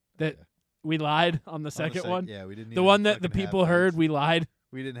 episode? that Okay. we lied on the On the second one. Yeah, we didn't. The even one that the fucking have people heard, eggs. we lied.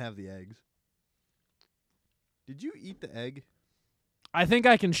 We didn't have the eggs. Did you eat the egg? I think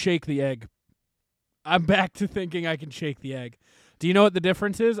I can shake the egg. I'm back to thinking I can shake the egg. Do you know what the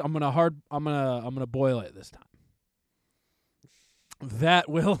difference is? I'm gonna boil it this time. That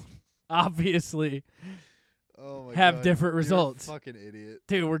will obviously Oh my have God. different You're a results. fucking idiot.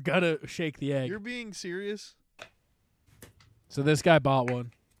 Dude, we're gonna shake the egg. You're being serious? So this guy bought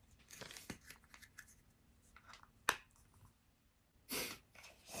one.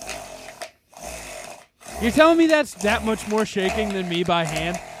 You're telling me that's that much more shaking than me by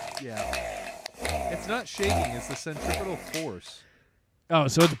hand? Yeah. It's not shaking, it's the centripetal force. Oh,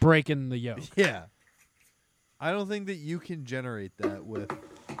 so it's breaking the yolk. Yeah. I don't think that you can generate that with.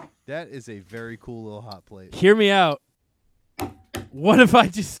 That is a very cool little hot plate. Hear me out. What if I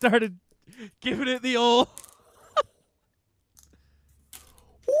just started giving it the old...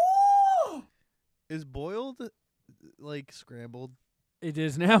 Is boiled like scrambled? It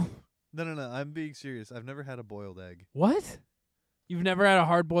is now. No. I'm being serious. I've never had a boiled egg. What? You've never had a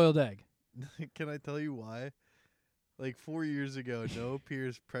hard-boiled egg? Can I tell you why? Like 4 years ago, Noah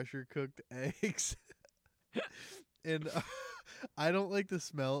Pierce pressure cooked eggs. And I don't like the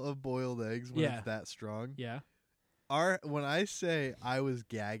smell of boiled eggs when Yeah. it's that strong. Yeah. When I say I was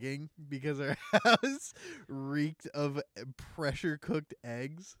gagging because our house reeked of pressure cooked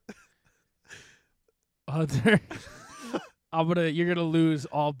eggs. Hunter, you're gonna lose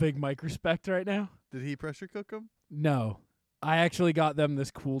all Big Mike respect right now. Did he pressure cook them? No. I actually got them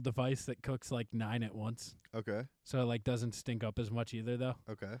this cool device that cooks like 9 at once. Okay. So it like doesn't stink up as much either though.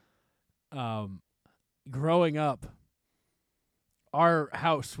 Okay. Growing up, our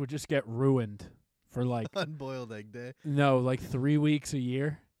house would just get ruined for like Unboiled egg day. like 3 weeks a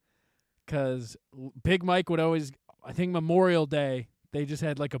year. 'Cause Big Mike would always, I think Memorial Day, they just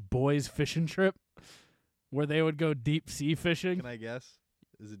had like a boys fishing trip where they would go deep sea fishing. Can I guess?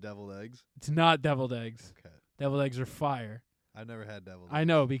 Is it deviled eggs? It's not deviled eggs. Okay. Deviled eggs are fire. I've never had deviled I eggs.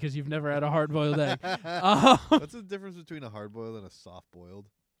 know because you've never had a hard-boiled egg. What's the difference between a hard boiled and a soft boiled?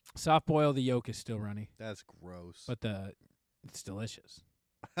 Soft boil, the yolk is still runny, That's gross. but it's delicious.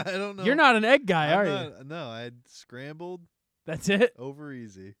 I don't know. You're not an egg guy, I'm are you? not- No, I had scrambled That's it. over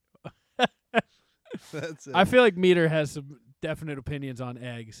easy. That's it. I feel like Meter has some definite opinions on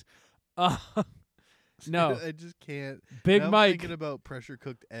eggs. No, I just can't. Big Now I'm Mike. thinking about pressure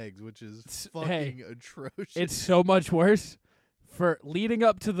cooked eggs, which is Hey, fucking atrocious. It's so much worse. for leading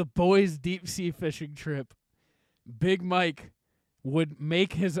up to the boys' deep sea fishing trip, Big Mike would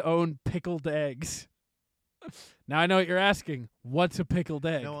make his own pickled eggs. Now I know what you're asking. What's a pickled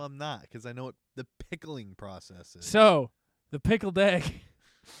egg? No, I'm not, because I know what the pickling process is. So, the pickled egg,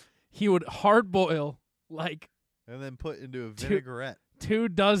 he would hard boil like and then put into a vinaigrette. 2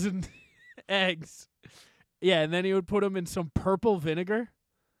 dozen eggs. Yeah, and then he would put them in some purple vinegar.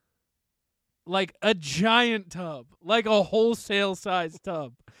 Like a giant tub. Like a wholesale size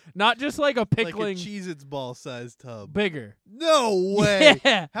tub. Not just like a pickling. Like a Cheez-Its ball-sized tub. Bigger. No way.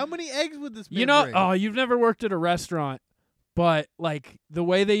 Yeah. How many eggs would this man You know, bring? oh, you've never worked at a restaurant, but like the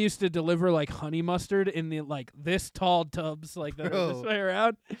way they used to deliver like honey mustard in the like this tall tubs, like this Bro. way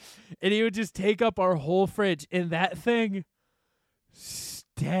around, and he would just take up our whole fridge, and that thing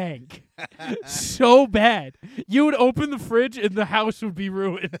stank so bad. You would open the fridge, and the house would be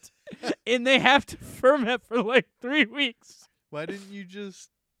ruined, and they have to ferment for like 3 weeks. Why didn't you just...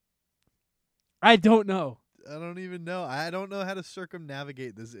 I don't know. I don't even know. I don't know how to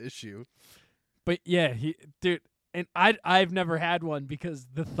circumnavigate this issue. But yeah, dude, and I've never had one because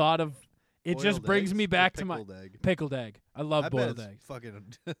the thought of it just Boiled brings eggs me or back to my pickled egg? pickled egg. I love I bet boiled it's eggs.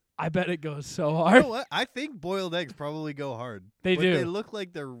 fucking... I bet it goes so You hard. know what? I think boiled eggs probably go hard. They But do. They look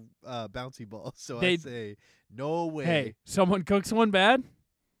like they're bouncy balls, so They- I say no way. Hey, someone cooks one bad,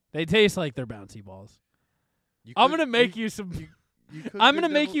 they taste like they're bouncy balls. You I'm cook- gonna make you some. you cook I'm your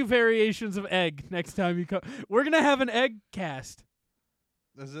gonna make devil- you variations of egg next time you cook. We're gonna have an egg cast,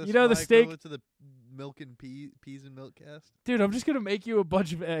 Is this you know, the my steak- equivalent to the milk and peas and milk cast? dude. I'm just gonna make you a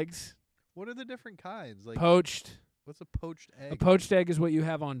bunch of eggs, What are the different kinds? Like poached. what's a poached egg? A poached egg is what you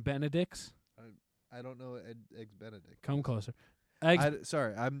have on Benedict's. I don't know what eggs Benedict. Come closer. Eggs.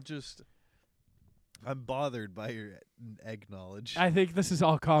 Sorry, I'm bothered by your egg knowledge. I think this is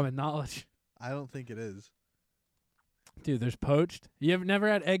all common knowledge, I don't think it is. dude. There's poached. You have never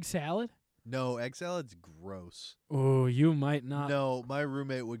had egg salad? No, egg salad's gross. Oh, you might not. No, my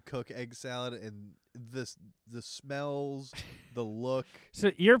roommate would cook egg salad, and the smells, the look.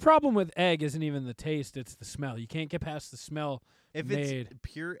 So your problem with egg isn't even the taste; it's the smell. You can't get past the smell. If Made. it's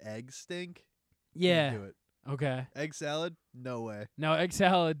pure egg stink, Yeah. can't do it. Okay. Egg salad, no way, Now egg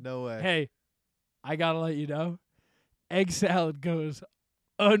salad. no way. Hey, I gotta let you know, egg salad goes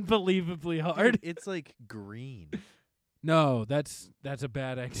unbelievably Dude, hard. it's like green. No, that's a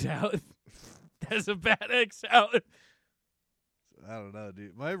bad egg salad. That's a bad egg salad. I don't know,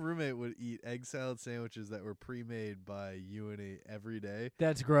 dude. My roommate would eat egg salad sandwiches that were pre-made by UNA every day.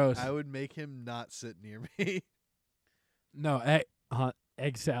 That's gross. I would make him not sit near me. No,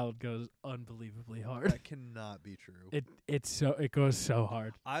 egg salad goes unbelievably hard. That cannot be true. It goes so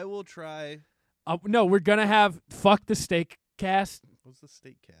hard. I will try. No, we're gonna have fuck the steak cast, What's the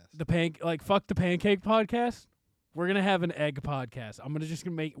steak cast? fuck the pancake podcast. We're gonna have an egg podcast. I'm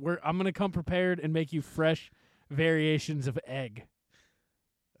gonna come prepared and make you fresh variations of egg.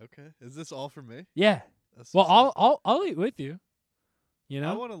 Okay, is this all for me? Yeah. That's Well, just- I'll eat with you. You I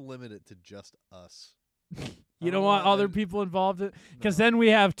know, want to limit it to just us. you don't want other people involved, because then we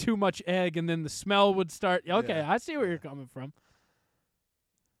have too much egg, and then the smell would start. Okay, Yeah. I see where Yeah. you're coming from.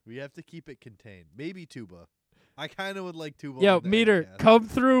 We have to keep it contained. Maybe tuba. I kind of would like tuba. Yo, on the Meter, egg cast. come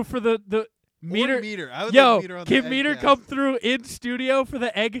through for the Or Meter. Meter. I would Yo, like Meter on the can egg Meter cast. come through in studio for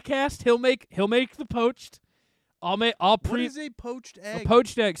the egg cast? He'll make the poached. I'll What pre is a poached egg? a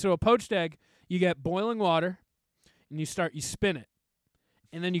poached egg. So a poached egg, you get boiling water, and you spin it,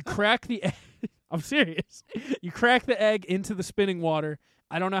 and then you crack the egg. I'm serious. You crack the egg into the spinning water.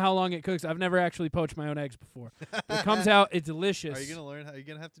 I don't know how long it cooks. I've never actually poached my own eggs before. But it comes out. It's delicious. Are you gonna learn? How you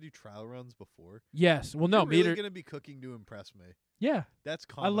gonna have to do trial runs before? Yes. Well, no, You're really Meter. gonna be cooking to impress me. Yeah, That's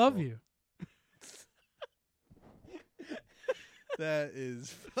I love comical. you. That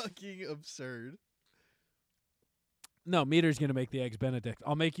is fucking absurd. No, Meter's gonna make the eggs Benedict.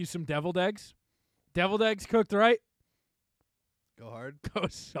 I'll make you some deviled eggs. Deviled eggs cooked right Go hard.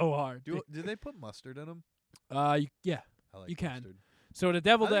 goes so hard. Do they put mustard in them? Yeah. I like You can. mustard. So the I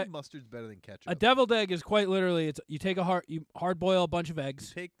deviled think egg, mustard's better than ketchup. a deviled egg is quite literally you take you hard boil a bunch of You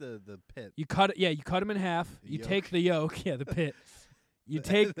eggs. take the pit. You cut it. Yeah, you cut them in half. The You yolk. take the yolk. Yeah, the pit. You the,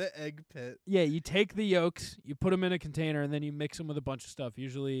 take the egg pit. yeah, you take the yolks. You put them in a container, and then you mix them with a bunch of stuff.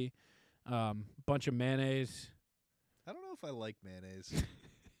 Usually, bunch of mayonnaise. I don't know if I like mayonnaise.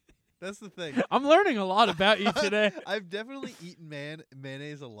 That's the thing. I'm learning a lot about you today. I've definitely eaten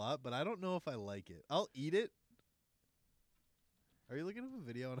mayonnaise a lot, but I don't know if I like it. I'll eat it. Are you looking up a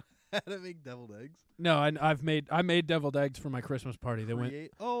video on how to make deviled eggs? No, I made deviled eggs for my Christmas party. They went.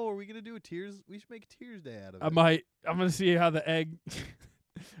 Oh, are we gonna do a tears? We should make a Tears Day out of it. I'm gonna see how the egg.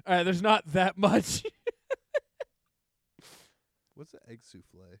 All right, there's not that much. What's an egg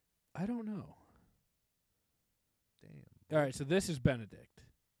souffle? I don't know. Damn. All right, so this is Benedict.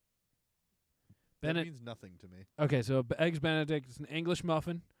 That means nothing to me. Okay, so Eggs Benedict is an English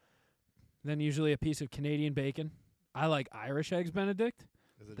muffin, then usually a piece of Canadian bacon. I like Irish Eggs Benedict.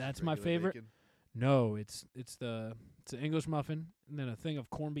 Is it That's just my regular favorite. bacon? No, it's an English muffin, and then a thing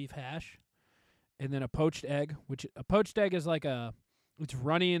of corned beef hash, and then a poached egg. Which a poached egg is like it's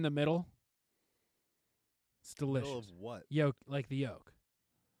runny in the middle. It's delicious. Middle of what? Yolk, like the yolk,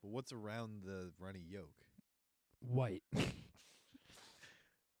 But what's around the runny yolk? white.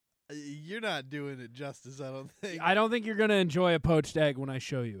 You're not doing it justice, I don't think. I don't think you're gonna enjoy a poached egg when I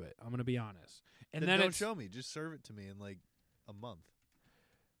show you it. I'm gonna be honest. And then don't it's show me. Just serve it to me in like a month.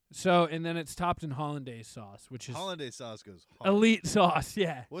 and then it's topped in hollandaise sauce, which is Hollandaise sauce goes hard. elite sauce.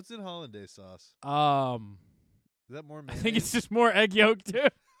 Yeah. What's in hollandaise sauce? Is that more I mayonnaise? think it's just more egg yolk too.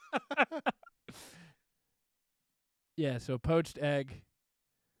 Yeah, so poached egg.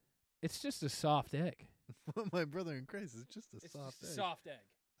 It's just a soft egg. My brother in Christ. It's just a soft egg. Soft egg.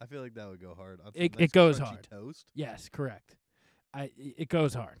 I feel like that would go hard. On some It nice goes crunchy hard. Toast. Yes, correct. It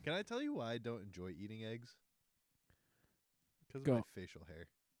goes hard. Can I tell you why I don't enjoy eating eggs? Because Go. of my facial hair.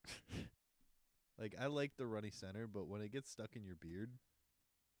 Like, I like the runny center, but when it gets stuck in your beard,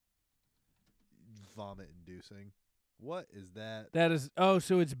 vomit-inducing. What is that? That is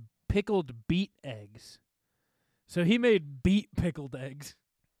so it's pickled beet eggs. So he made beet pickled eggs.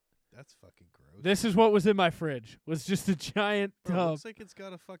 That's fucking gross. This is what was in my fridge. Was just a giant Bro, it tub. looks like it's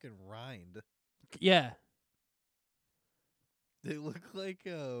got a fucking rind. Yeah. They look like,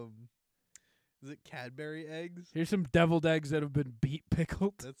 is it Cadbury eggs? Here's some deviled eggs that have been beet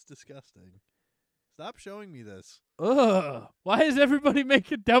pickled. That's disgusting. Stop showing me this. Ugh. Why is everybody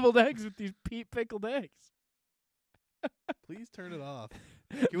making deviled eggs with these beet pickled eggs? Please turn it off.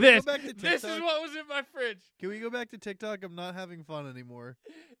 Can we go back to This is TikTok? what was in my fridge. Can we go back to TikTok? I'm not having fun anymore.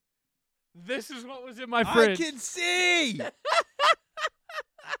 This is what was in my I fridge. can see!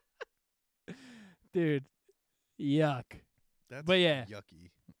 Dude. Yuck. That's But yeah. yucky.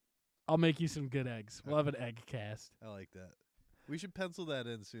 I'll make you some good eggs. We'll have an egg cast. I like that. We should pencil that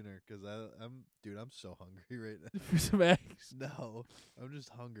in sooner because I'm so hungry right now. For some eggs. No, I'm just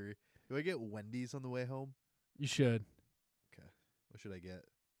hungry. Do I get Wendy's on the way home? You should. What should I get?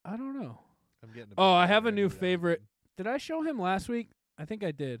 I don't know. I'm getting. Oh, I have a burger. new need that favorite. again. Did I show him last week? I think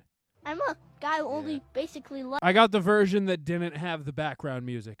I did. I'm a guy who Yeah. only basically likes. I got the version that didn't have the background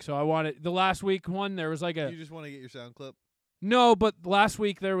music. So I wanted the last week one. There was like You a just want to get your sound clip. no, but last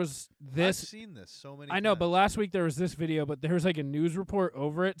week there was I've this. seen this so many. I know, but times. last week there was this video, but there was like a news report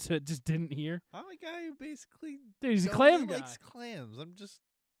over it, so it just didn't hear. I'm a guy who basically Dude, he's a only clam guy. likes clams. I'm just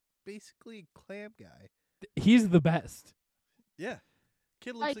basically a clam guy. He's the best. Yeah,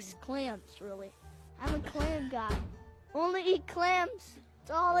 kid looks Likes clams, really. I'm a clam guy. Only eat clams.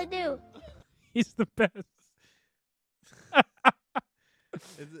 That's all I do. He's the best.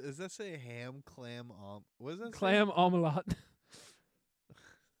 Does that say ham, clam, what does that say? Clam omelette.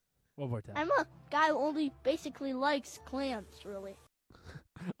 One more time. I'm a guy who only basically likes clams, really.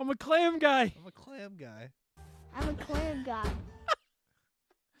 I'm a clam guy. I'm a clam guy. I'm a clam guy.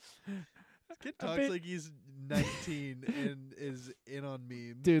 This kid I talks bet- like he's 19 and is in on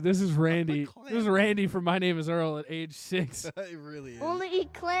memes. Dude, this is Randy. clam This is guy. Randy from My Name is Earl at age 6. It really is. Only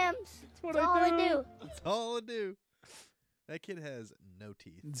eat clams. That's what That's all I do. That's all I do. That kid has no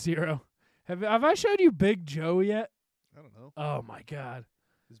teeth. 0. Have I showed you Big Joe yet? I don't know. Oh my god.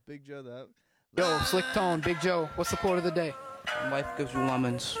 Is Big Joe that? Yo, Slick Tone, Big Joe, what's the quote of the day? Life gives you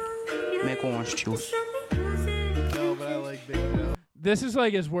lemons, make orange juice. No, but I like Big Joe. This is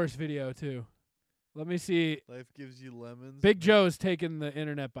like his worst video too. Let me see. Life gives you lemons. Big Joe's taken the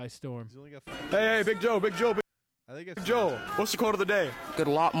internet by storm. He's only got Hey, Big Joe, Big Joe, I think Big Joe. What's the quote of the day? Get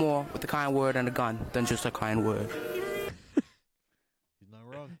a lot more with a kind word and a gun than just a kind word. He's not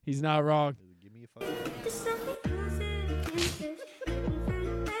wrong. He's not wrong. Give me a fucking.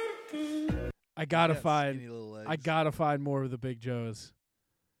 I gotta Got find. skinny little legs. I gotta find more of the Big Joes.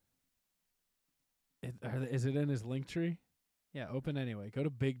 Is it in his link tree? Yeah, open anyway. Go to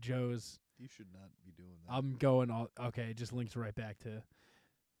Big Joe's. You should not be doing that. I'm going all. Okay, it just links right back to.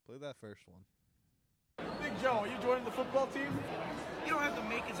 Play that first one. Big Joe, are you joining the football team? You don't have the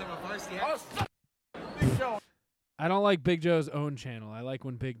makings of a varsity Oh, Big Joe. I don't like Big Joe's own channel. I like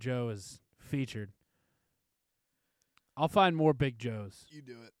when Big Joe is featured. I'll find more Big Joes. You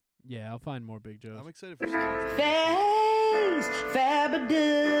do it. Yeah, I'll find more Big Joes. I'm excited for Star Face,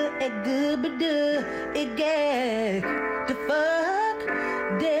 fabada, a goobada, a gay, the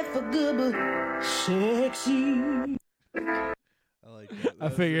fuck, dead for gooba, sexy. I like that. I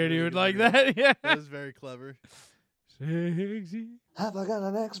figured you would like that. Yeah. That was very clever. Sexy. Have I got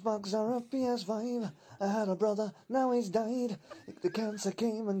an Xbox or a PS5? I had a brother, now he's died. The cancer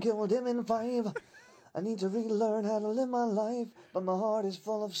came and killed him in 5. I need to relearn how to live my life, but my heart is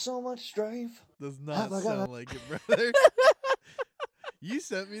full of so much strife. Does not Have I got sound like it, brother. You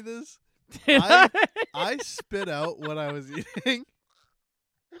sent me this. Did I spit out what I was eating.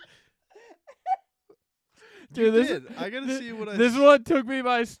 Dude, You this did. I gotta see what I. This one took me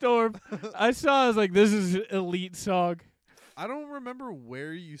by storm. I saw. I was like, "This is elite song." I don't remember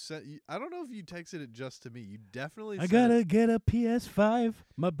where you sent. I don't know if you texted it just to me. You definitely. I sent gotta it. get a PS5.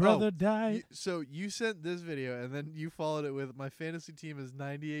 My brother died. So you sent this video, and then you followed it with, "My fantasy team is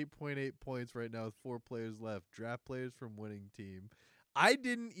 98.8 points right now with 4 players left. Draft players from winning team." I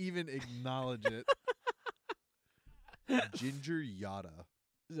didn't even acknowledge it. Ginger Yada.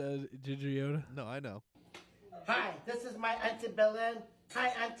 Is that Ginger Yoda? No, I know. Hi, this is my Auntie Belen. Hi,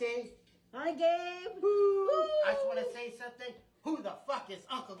 Auntie. Hi, Gabe. Woo. I just want to say something. Who the fuck is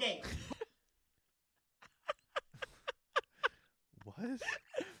Uncle Gabe? What?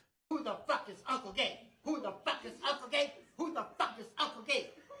 Who the fuck is Uncle Gabe? Who the fuck is Uncle Gabe? Who the fuck is Uncle Gabe?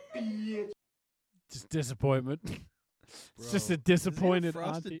 Bitch. Just disappointment. It's Bro, just a is he disappointed on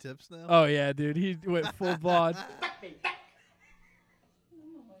Frosted auntie. Tips now? Oh yeah, dude, he went full blonde.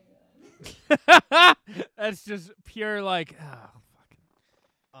 That's just pure like.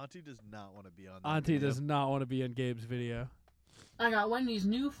 Oh, Auntie does not want to be on. That Auntie video. does not want to be in Gabe's video. I got Wendy's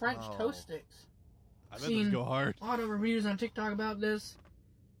new French Oh. toast sticks. I bet those go hard. A lot of reviews on TikTok about this.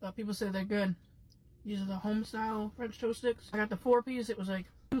 People say they're good. These are the home style French toast sticks. I got the 4-piece. It was like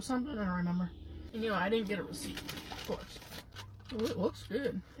something, I don't remember. And I didn't get a receipt, of course. Ooh, it looks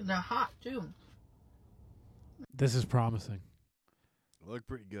good. And they're hot too. This is promising. Look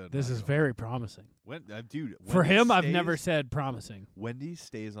pretty good. This not is gonna very promising. Dude, For Wendy's him, I've stays- never said promising. Wendy's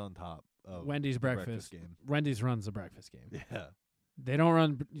stays on top of Wendy's the breakfast. game. Wendy's runs the breakfast game. Yeah. They don't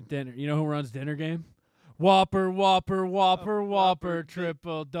run dinner. You know who runs dinner game? Whopper, Whopper, Whopper, Whopper,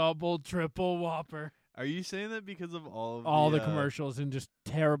 triple, double, triple, Whopper. Are you saying that because of All the commercials and just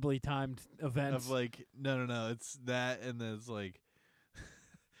terribly timed events. of like no, it's that, and then it's like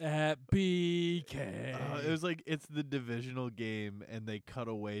At BK. it was like it's the divisional game, and they cut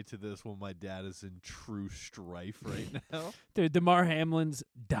away to this when my dad is in true strife right now. Dude, DeMar Hamlin's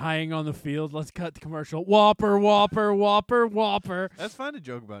dying on the field. Let's cut the commercial. Whopper, Whopper, Whopper, Whopper. That's fine to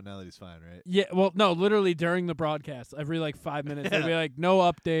joke about now that he's fine, right? Yeah, well, no, literally during the broadcast, every like 5 minutes, they'd be like, no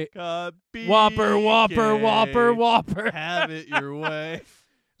update. BK, Whopper, Whopper, Whopper, Whopper. Have it your way.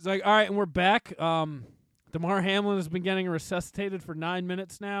 It's like, all right, and we're back. DeMar Hamlin has been getting resuscitated for 9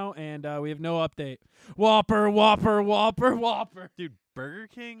 minutes now, and we have no update. Whopper, Whopper, Whopper, Whopper. Dude, Burger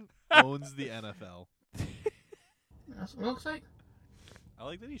King owns the NFL. That's what it looks like. I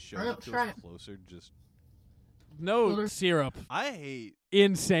like that he showed Alright, up let's to try us it. closer. Just No syrup. I hate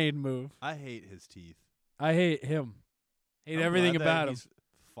Insane move. his teeth. I hate him. Hate I'm everything glad that about him. he's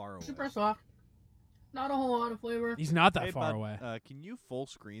far away. Super soft. Not a whole lot of flavor. He's not that Hey, far bud, away. Can you full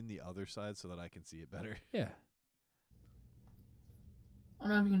screen the other side so that I can see it better? Yeah. I don't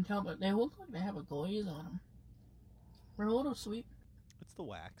know if you can tell, but they look like they have a glaze on them. They're a little sweet. It's the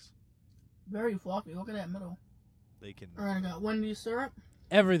wax. Very fluffy. Look at that middle. They can. Alright, I got Wendy's syrup.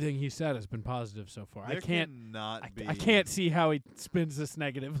 Everything he said has been positive so far. I There can't. cannot be. I can't see how he spins this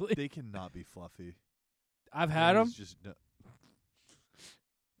negatively. They cannot be fluffy. I've had There's them. Just no,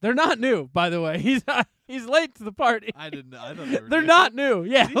 They're not new, by the way. He's late to the party. I didn't. I thought they were. They're new. not new.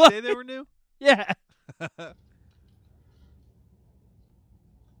 Yeah. Did he say they were new? Yeah.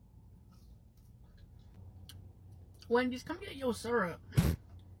 Wendy's, come get your syrup.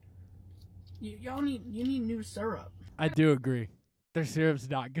 You need new syrup. I do agree. Their syrup's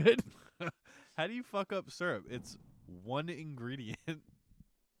not good. How do you fuck up syrup? It's one ingredient.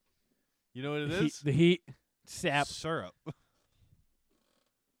 You know what it The is? heat, sap. Syrup.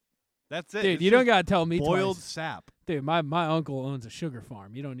 That's it. Dude, It's you don't just gotta tell me boiled twice. sap. Dude, my uncle owns a sugar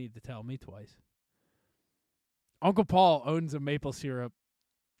farm. You don't need to tell me twice. Uncle Paul owns a maple syrup.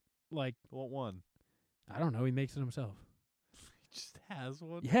 Like, What one? I don't know. He makes it himself. He just has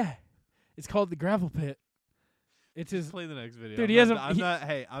one. Yeah. It's called the Gravel Pit. It's his. Play the next video. Dude, I'm he not, hasn't. I'm he- not.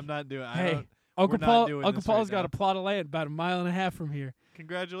 Hey, I'm not doing. I Hey, don't, Uncle we're not Paul. doing Uncle this Paul's right got now. a plot of land about 1.5 miles from here.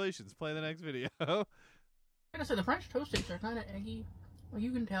 Congratulations. Play the next video. Like I said, the French toast sticks are kind of eggy. Like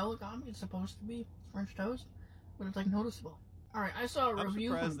you can tell, it's supposed to be French toast, but it's like noticeable. All right, I saw a I'm review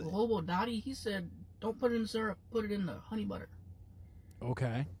from surprised that- Global Dottie. He said, "Don't put it in syrup. Put it in the honey butter."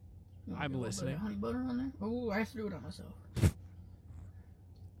 Okay. You I'm get a little bit listening. of honey butter on there. Oh, I have to do it on myself.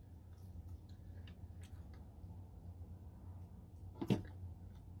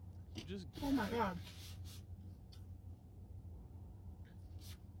 You just. Oh my god.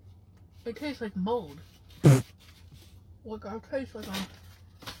 It tastes like mold. Look, I taste like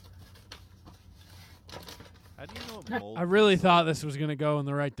How do you know what mold? I really thought this was gonna go in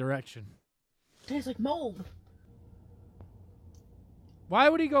the right direction. it tastes like mold. Why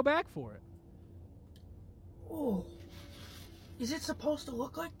would he go back for it? Oh, is it supposed to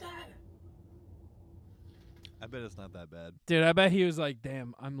look like that? I bet it's not that bad. Dude, I bet he was like,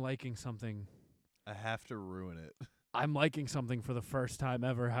 damn, I'm liking something. I have to ruin it. I'm liking something for the first time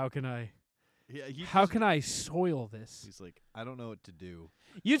ever. How can I Yeah, how can I soil this? He's like, I don't know what to do.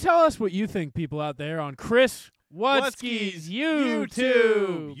 You tell us what you think, people out there, on Chris Watsky's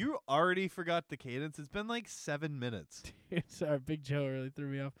YouTube. You already forgot the cadence. It's been like 7 minutes. Sorry, Big Joe really threw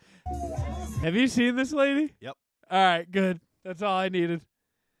me off. Have you seen this lady? Yep. All right, good. That's all I needed.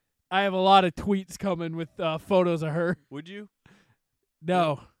 I have a lot of tweets coming with photos of her. Would you?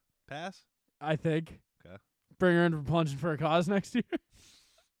 No. Pass? I think. Okay. Bring her in for Plunging for a Cause next year.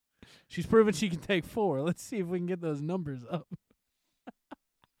 She's proven she can take 4. Let's see if we can get those numbers up.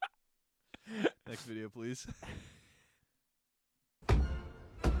 Next video, please.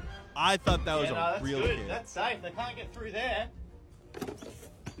 I thought that was a real good. kid. That's safe. They can't get through there.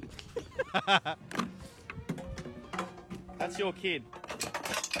 That's your kid.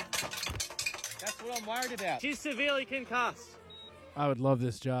 That's what I'm worried about. She's severely concussed. I would love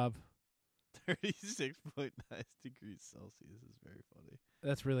this job. 36.9 degrees Celsius is very funny.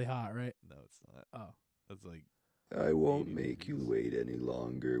 That's really hot, right? No, it's not. Oh. That's like... I won't make you wait any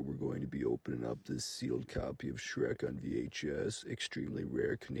longer. We're going to be opening up this sealed copy of Shrek on VHS. Extremely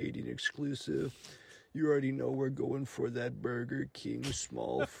rare Canadian exclusive. You already know we're going for that Burger King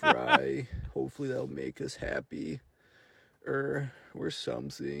small fry. Hopefully that'll make us happy. Or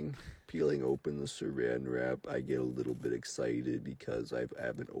something. Peeling open the saran wrap, I get a little bit excited because I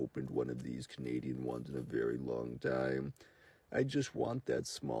haven't opened one of these Canadian ones in a very long time. I just want that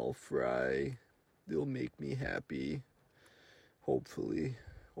small fry. They'll make me happy. Hopefully.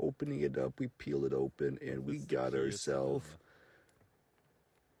 Opening it up, we peel it open, and we got ourselves...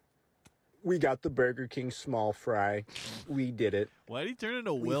 We got the Burger King small fry. We did it. Why did he turn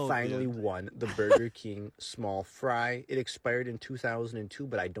into Will? We finally won the Burger King small fry. It expired in 2002,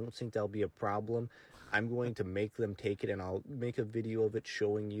 but I don't think that'll be a problem. I'm going to make them take it, and I'll make a video of it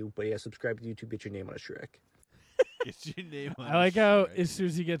showing you. But yeah, subscribe to YouTube. Get your name on a Shrek. Get your name on I like a how Shrek. as soon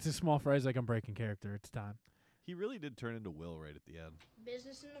as he gets his small fries, like I'm breaking character. It's time. He really did turn into Will right at the end.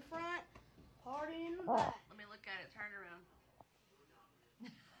 Business in the front, party in the back. Let me look at it. Turn around.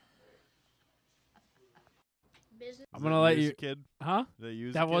 Business. I'm gonna let you as you, a kid? huh?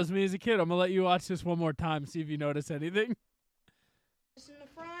 That was me as a kid. I'm gonna let you watch this one more time. See if you notice anything. Business in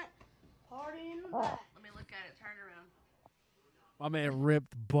the front, party in the back. Let me look at it. Turn around. My man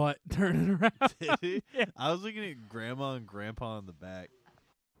ripped butt turning around. Did he? Yeah. I was looking at Grandma and Grandpa in the back.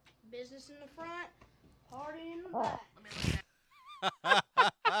 Business in the front, party in the back.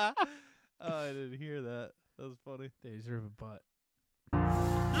 Oh, I didn't hear that. That was funny. He's ripping butt.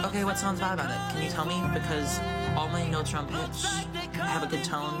 Okay, what sounds bad about it? Can you tell me? Because all my notes are on pitch. Have a good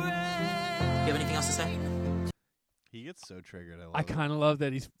tone. Do you have anything else to say? He gets so triggered. I kind of love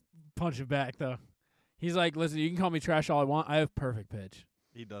that he's punching back though. He's like, listen, you can call me trash all I want. I have perfect pitch.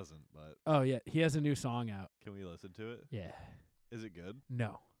 He doesn't, but... Oh yeah, he has a new song out. Can we listen to it? Yeah. Is it good?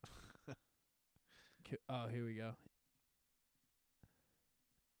 No. Oh, here we go.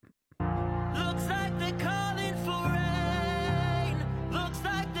 Looks like they're calling for rain. Looks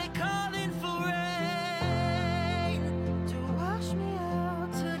like they're calling for rain to wash me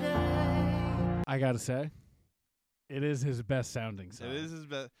out today. I gotta say, it is his best sounding song. It is his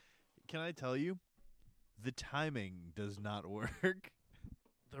best. Can I tell you? The timing does not work.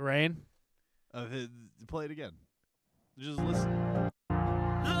 The rain? Play it again. Just listen.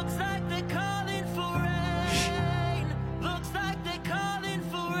 Looks like they're calling for rain. Looks like they're calling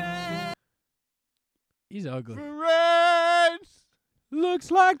for rain. He's ugly. Rain!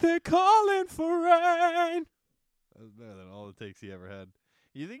 Looks like they're calling for rain. That was better than all the takes he ever had.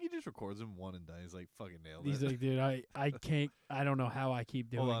 You think he just records them one and done? He's like, fucking nailed He's it. like, dude, I can't. I don't know how I keep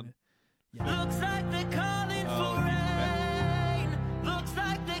doing Hold on. it. Yeah. Looks like they're calling for rain. Looks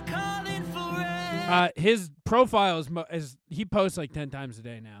like they're calling for rain. His profile is he posts like 10 times a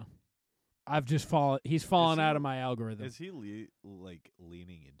day now. I've just fallen. He's fallen out of my algorithm. Is he leaning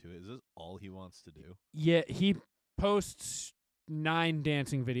into it? Is this all he wants to do? Yeah, he posts 9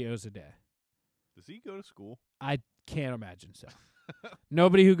 dancing videos a day. Does he go to school? I can't imagine so.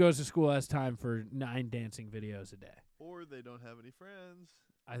 Nobody who goes to school has time for 9 dancing videos a day. Or they don't have any friends.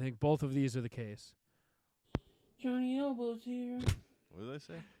 I think both of these are the case. Johnny Elbows here. What did I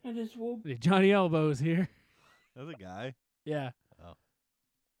say? I just woke. Johnny Elbows here. That's a guy. Yeah. Oh.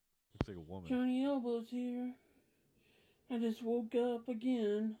 Looks like a woman. Johnny Elbows here. I just woke up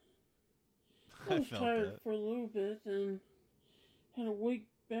again. I was felt tired that. for a little bit and had to wake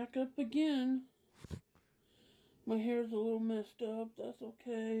back up again. My hair's a little messed up. That's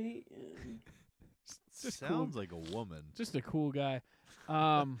okay. And Just Sounds cool. like a woman. Just a cool guy.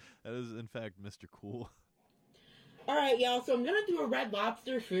 That is, in fact, Mr. Cool. Alright, y'all, so I'm gonna do a Red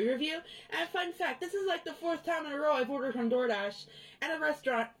Lobster food review. And fun fact, this is like the 4th time in a row I've ordered from DoorDash, and a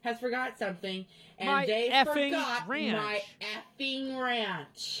restaurant has forgot something, and My they effing forgot ranch. my effing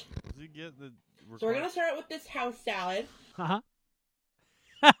ranch. Does he get the? So we're gonna start with this house salad. What?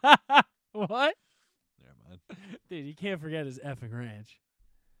 Never mind. Dude, you can't forget his effing ranch.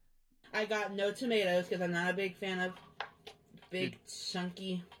 I got no tomatoes because I'm not a big fan of big,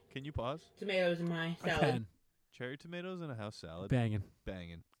 chunky Can you pause? tomatoes in my I salad. can. Cherry tomatoes in a house salad. Banging.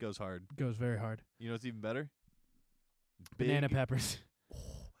 Banging. Goes hard. Goes very hard. You know what's even better? Banana Big- peppers.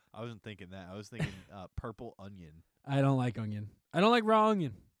 I wasn't thinking that. I was thinking purple onion. I don't like onion. I don't like raw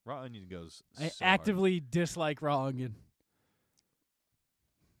onion. Raw onion goes. I so hard. actively dislike raw onion.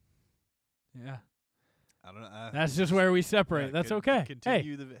 Yeah. I don't know. That's just where we separate. Yeah, That's okay.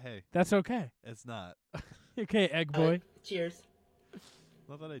 Continue Hey, the. Hey. that's okay. It's not. Okay, egg boy. Cheers.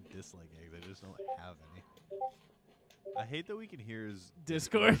 Not that I dislike eggs. I just don't have any. I hate that we can hear his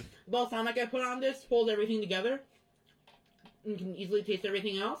Discord. Balsamic I put on this holds everything together. You can easily taste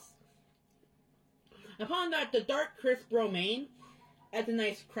everything else. Upon that, the dark crisp romaine adds a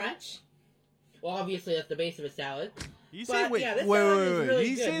nice crunch. Well, obviously that's the base of a salad. You say But, wait, yeah, this wait, salad wait, is wait. really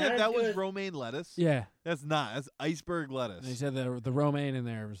You good. say Not that as that good was as- romaine lettuce? Yeah. That's not. That's iceberg lettuce. And he said the romaine in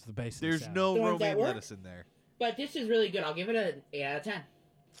there was the base. of the There's salad. no The ones that romaine work? lettuce in there. But this is really good. I'll give it an 8 out of 10.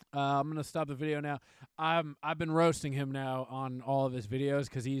 I'm gonna stop the video now. I've been roasting him now on all of his videos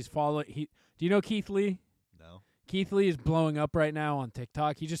because he's following. Do you know Keith Lee? No. Keith Lee is blowing up right now on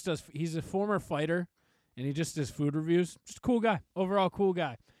TikTok. He just does. He's a former fighter, and he just does food reviews. Just a cool guy. Overall, cool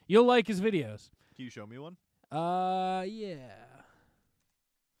guy. You'll like his videos. Can you show me one? Yeah.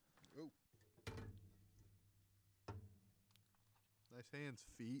 Nice hands,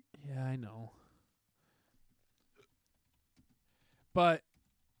 feet. Yeah, I know. But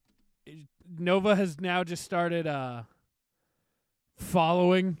Nova has now just started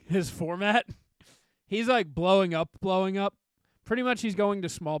following his format. He's like blowing up. Pretty much he's going to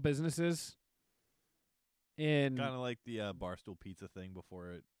small businesses. In Kind of like the Barstool Pizza thing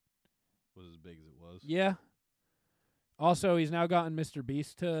before it was as big as it was. Yeah. Also, he's now gotten Mr.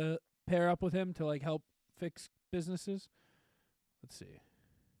 Beast to pair up with him to like help fix businesses. Let's see.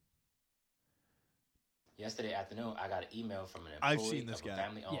 Yesterday afternoon, I got an email from an I've employee seen this of a guy.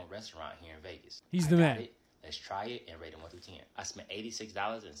 family-owned Yeah. restaurant here in Vegas. He's I the got man. it. Let's try it and rate it 1 through 10. I spent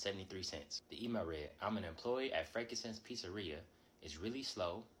 $86.73. The email read, I'm an employee at Frankincense Pizzeria. It's really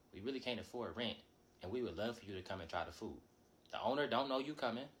slow. We really can't afford rent, and we would love for you to come and try the food. The owner don't know you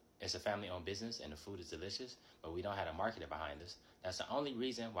coming. It's a family-owned business, and the food is delicious, but we don't have a marketing behind us. That's the only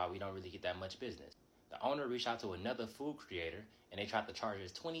reason why we don't really get that much business. The owner reached out to another food creator, and they tried to charge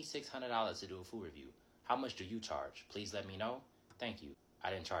us $2,600 to do a food review. How much do you charge? Please let me know. Thank you. I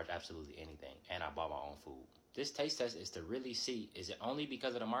didn't charge absolutely anything, and I bought my own food. This taste test is to really see, is it only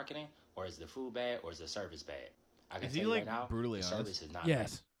because of the marketing, or is the food bad, or is the service bad? I can Is tell he, you like, right now, brutally the honest? service is not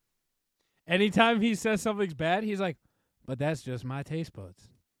Yes. Anytime he says something's bad, he's like, but that's just my taste buds.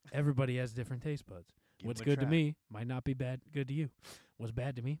 Everybody has different taste buds. Give What's him a good to try. me might not be good to you. What's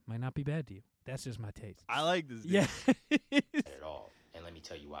bad to me might not be bad to you. That's just my taste. I like this dude. Yeah. at all. And let me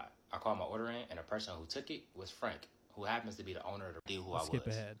tell you why. I called my order in, and the person who took it was Frank, who happens to be the owner of the deal who Let's I was. skip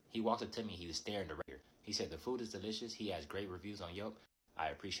ahead. He walked up to me. He was staring directly. He said the food is delicious. He has great reviews on Yelp. I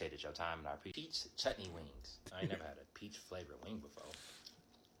appreciated your time, and I appreciate peach chutney wings. I ain't never had a peach flavored wing before.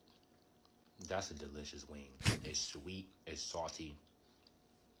 That's a delicious wing. It's sweet. It's salty.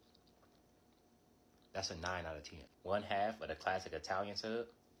 That's a 9 out of 10. One half of the classic Italian sub.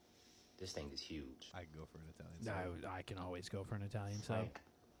 This thing is huge. I can go for an Italian sub. I can always go for an Italian sub.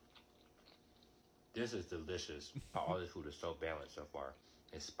 This is delicious. All this food is so balanced so far.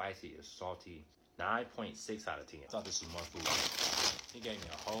 It's spicy, it's salty. 9.6 out of 10. I thought this was more food. He gave me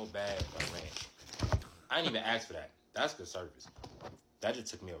a whole bag of ranch. I didn't even ask for that. That's good service. That just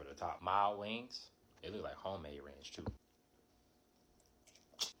took me over the top. Mild wings. They look like homemade ranch too.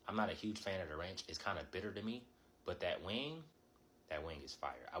 I'm not a huge fan of the ranch. It's kind of bitter to me. But that wing is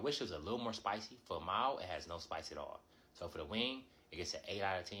fire. I wish it was a little more spicy. For mild, it has no spice at all. So for the wing, it gets an 8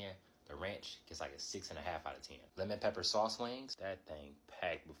 out of 10. The ranch gets like a 6.5 out of 10. Lemon pepper sauce wings, that thing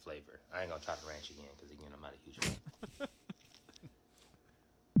packed with flavor. I ain't gonna try the ranch again because again, I'm not a huge fan.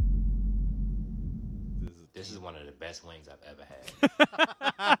 This is one of the best wings I've ever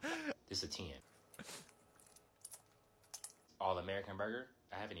had. This is a 10. All American burger.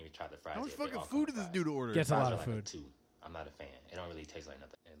 I haven't even tried the fries. How much yet. They fucking all food come did this fried. dude order? Gets a Fries lot are of like a food. 2. I'm not a fan. It don't really taste like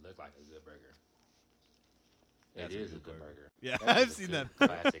nothing. It looked like a good burger. That's It a is a good good burger. burger. Yeah, That is I've a seen good, that.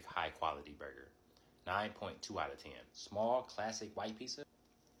 Classic, high quality burger. 9.2 out of 10. Small, classic white pizza.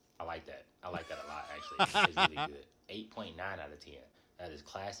 I like that. I like that a lot, actually. It's really good. 8.9 out of 10. That is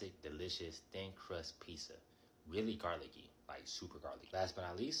classic, delicious, thin crust pizza. Really garlicky, like super garlicky. Last but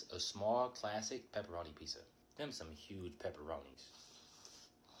not least, a small, classic pepperoni pizza. Them some huge pepperonis.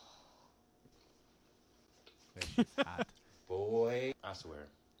 Hot. Boy, I swear,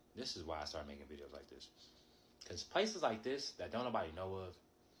 this is why I started making videos like this. Because places like this that don't nobody know of,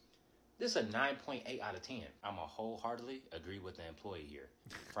 this is a 9.8 out of 10. I'm a wholeheartedly agree with the employee here,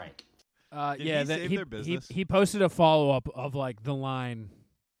 Frank. Did Yeah, he that save he, their business? he posted a follow up of like the line.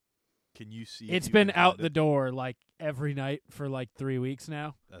 Can you see? It's if you been can out find the it? door like every night for like 3 weeks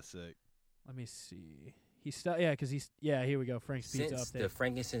now. That's sick. Let me see. Here we go. Frank's pizza Since update. the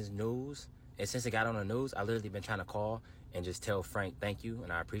Frankincense news, and since it got on the news, I literally been trying to call and just tell Frank thank you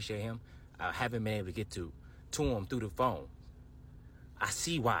and I appreciate him. I haven't been able to get to him through the phone. I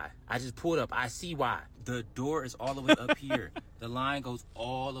see why. I just pulled up. I see why. The door is all the way up here. The line goes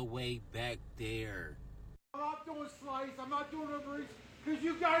all the way back there. I'm not doing slice. I'm not doing Uber Eats because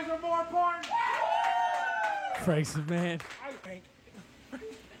you guys are more important. Frank's the man. I think.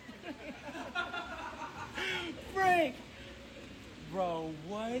 Frank! Bro,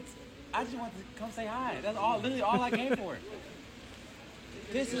 what? I just want to come say hi. That's all, literally all I came for.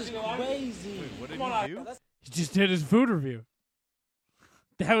 This is crazy. Wait, what did Come on, he do? He just did his food review.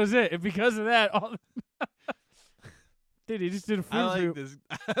 That was it. And because of that, dude, he just did a food I review. like this.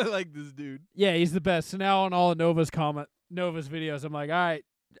 I like this dude. Yeah, he's the best. So now on all of Nova's videos, I'm like, all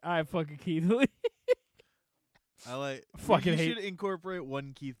right, fucking Keith Lee. I like. Fucking you hate- should incorporate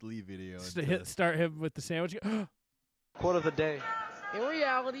one Keith Lee video. into- Start him with the sandwich. Quote of the day. In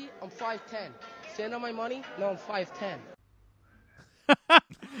reality, I'm 5'10". Stand on my money? No, I'm 5'10".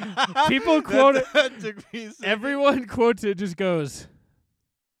 People quote it. That took me a second. Everyone quotes it. Just goes.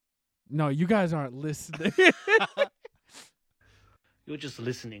 No, you guys aren't listening. You're just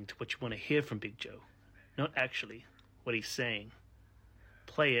listening to what you want to hear from Big Joe, not actually what he's saying.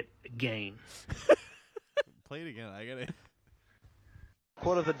 Play it again. Play it again. I gotta.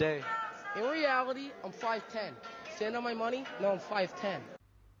 Quote of the day. In reality, I'm 5'10". Stand on my money? No, I'm 5'10".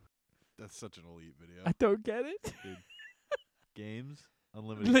 That's such an elite video. I don't get it. Dude. Games,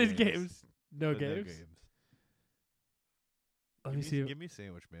 unlimited Limited games. games. No But games. Let me see. Give me a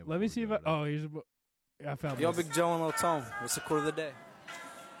sandwich, man. Let me before see we if I. go. Oh, here's. I found. Yo, this. Big Joe and Lil Tone. What's the quote of the day?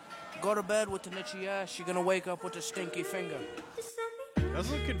 Go to bed with an itchy ass, you're gonna wake up with a stinky finger. That's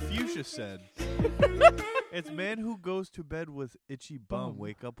what Confucius said. It's man who goes to bed with itchy bum,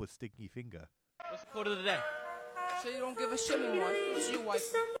 wake up with stinky finger. What's the quote of the day? So you don't give a shit anymore. It's your wife.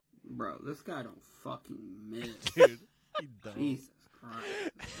 Bro, this guy don't fucking miss. Dude, he don't. Jesus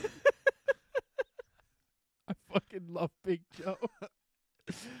Christ. I fucking love Big Joe.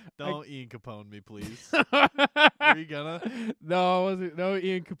 Don't Ian Capone me, please. Are you gonna? No, I wasn't. No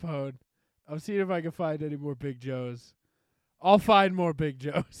Ian Capone. I'm seeing if I can find any more Big Joes. I'll find more Big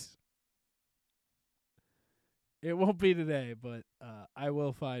Joes. It won't be today, but I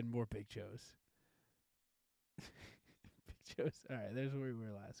will find more Big Joes. Big Joes. All right, there's where we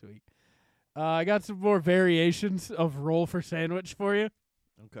were last week. I got some more variations of roll for sandwich for you.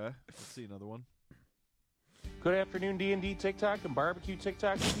 Okay, let's see another one. Good afternoon, D&D TikTok and barbecue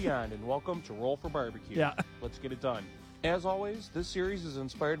TikTok and beyond, and welcome to Roll for Barbecue. Yeah. Let's get it done. As always, this series is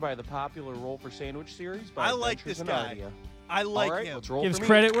inspired by the popular Roll for Sandwich series by I like Adventures this in guy. Ardia. I like All right, him. let's roll Gives for meat.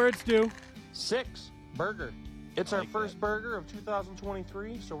 credit where it's due. 6 burger. It's our first burger of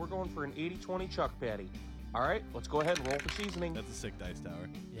 2023, so we're going for an 80-20 chuck patty. All right, let's go ahead and roll for seasoning. That's a sick dice tower.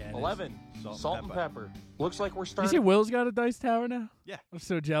 Yeah. it is. 11, salt and pepper. Looks like we're You starting see Will's got a dice tower now? Yeah. I'm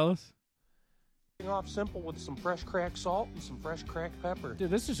so jealous. off simple with some fresh cracked salt and some fresh cracked pepper. Dude,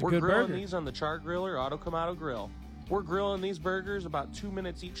 this is a We're good grilling burger. these on the char griller Auto Kamado grill. We're grilling these burgers about 2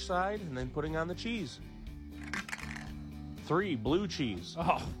 minutes each side and then putting on the cheese. 3 blue cheese.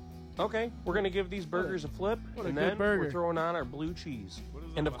 Oh. Okay, we're going to give these burgers a flip, what a and good then burger. we're throwing on our blue cheese.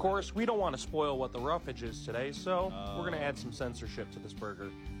 And of course, we don't want to spoil what the roughage is today, so we're going to add some censorship to this burger.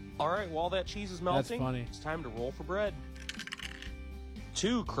 All right, while that cheese is melting, funny. it's time to roll for bread.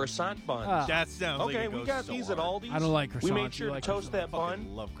 2 croissant buns. Ah. That sounds like Okay, it we goes got so these hard. at Aldi's. I don't like We croissants. made sure You to like toast that croissants? I fucking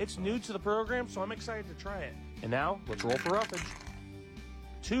bun. love It's new to the program, so I'm excited to try it. And now, let's roll for roughage.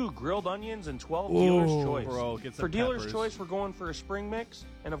 2 grilled onions and 12 Ooh. dealer's choice. Bro, get some For dealer's peppers. choice, we're going for a spring mix.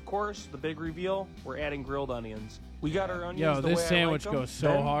 And of course, the big reveal, we're adding grilled onions. We got our onions Yo, the this way I sandwich like 'em. goes so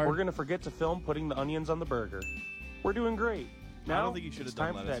Then hard. We're going to forget to film putting the onions on the burger. We're doing great. Now, don't think you should it's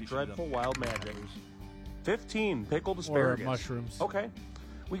have done time for lettuce, that you should have dreadful done wild magic. 15 pickled Or asparagus. mushrooms. Okay.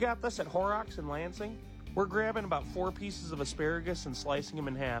 We got this at Horrocks in Lansing. We're grabbing about 4 pieces of asparagus and slicing them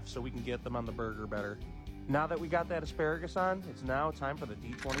in half so we can get them on the burger better. Now that we got that asparagus on, it's now time for the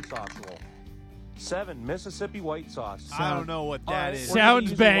D20 sauce roll. 7 Mississippi white sauce. I don't know what that is. We're gonna Sounds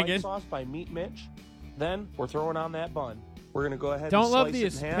use the white banging. sauce by Meat Mitch. Then we're throwing on that bun. We're gonna go ahead Don't and love slice the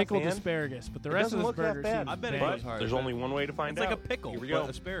it in half, pickled and asparagus, but the it rest of doesn't this look half burger bad. seems I bet it banging. goes hard. There's only one way to find It's out. like a pickle, Here we but go.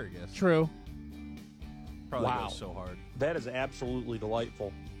 asparagus. True. Probably Wow. goes so hard. That is absolutely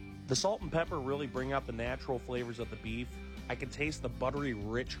delightful. The salt and pepper really bring out the natural flavors of the beef. I can taste the buttery,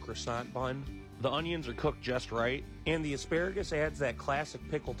 rich croissant bun. The onions are cooked just right, and the asparagus adds that classic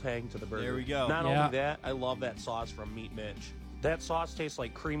pickle tang to the burger. There we go. Not Yeah. only that, I love that sauce from Meat Mitch. That sauce tastes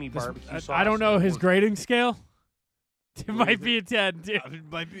like creamy barbecue sauce. I don't know and his we're- grading scale. It do might you be a 10, dude.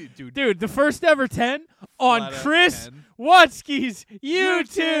 It might be, dude. Dude, the first ever 10 on Flat out Chris 10. Watsky's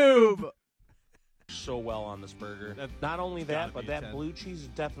YouTube. So well on this burger. That's Not only gotta that, but be a that 10. blue cheese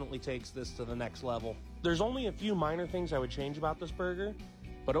definitely takes this to the next level. There's only a few minor things I would change about this burger,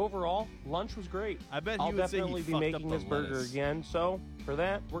 but overall, lunch was great. I bet he I'll would say he definitely be fucked up making the this burger lettuce. again. So for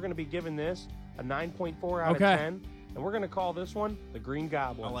that, we're going to be giving this a 9.4 out Okay. of 10, and we're going to call this one the Green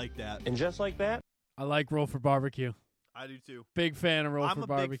Goblin. I like that. And just like that, I like Roll for Barbecue. I do too. Big fan of Roll I'm for a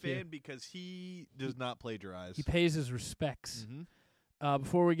Barbecue. big fan because he does not plagiarize. He pays his respects. Mhm.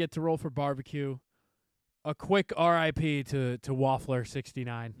 Before we get to Roll for Barbecue, a quick RIP to Waffler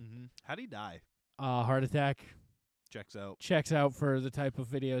 69. Mm-hmm. How'd he die? Heart attack. Checks out. Checks out for the type of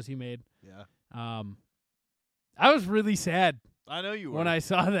videos he made. Yeah. I was really sad I know you were. when I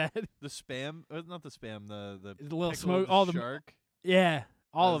saw that. The spam, not the spam, the little pickle smoke, of all the shark. Yeah,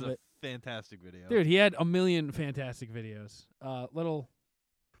 all That of was it. a fantastic video. Dude, he had a million fantastic videos. Little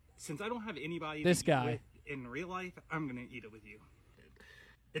Since I don't have anybody This to eat guy. with in real life, I'm gonna eat it with you.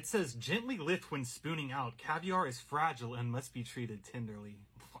 It says gently lift when spooning out. Caviar is fragile and must be treated tenderly.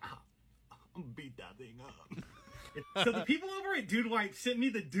 Wow, I'm gonna beat that thing up. So the people over at Dude Wipe sent me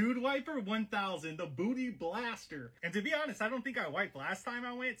the Dude Wiper 1000, the Booty Blaster. And to be honest, I don't think I wiped last time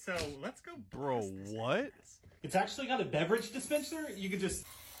I went, so let's go. Bro, what? It's actually got a beverage dispenser. You can just.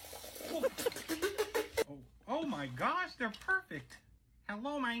 Oh my gosh, they're perfect.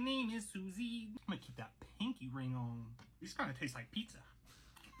 Hello, my name is Susie. I'm gonna keep that pinky ring on. These kind of taste like pizza.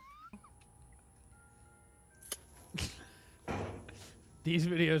 These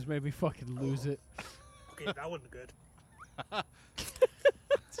videos made me fucking lose it. Okay, that wasn't good.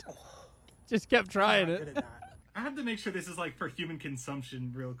 Just kept trying I'm not it. good at that. I have to make sure this is like for human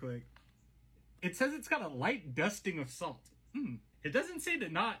consumption real quick. It says it's got a light dusting of salt. It doesn't say to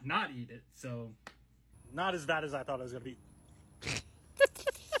not eat it, so. Not as bad as I thought it was gonna be.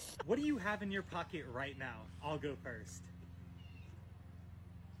 What do you have in your pocket right now? I'll go first.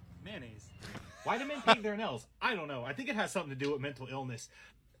 Mayonnaise. Why do men paint their nails? I don't know. I think it has something to do with mental illness.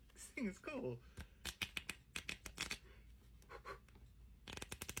 This thing is cool.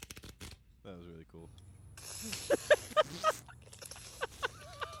 That was really cool.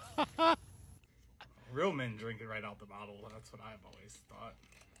 Real men drink it right out the bottle. That's what I've always thought.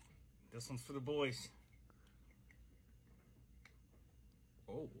 This one's for the boys.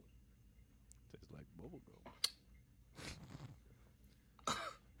 Oh. Tastes like bubblegum.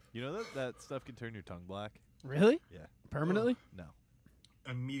 You know that stuff can turn your tongue black? Really? Yeah. Permanently? No.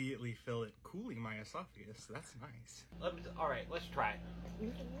 Immediately feel it cooling my esophagus. That's nice. Alright, let's try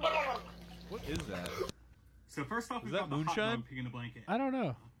it. What is that? So first off, Is we've that got the hot moonshine? dog pig in a blanket. I don't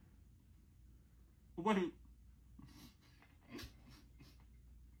know. What?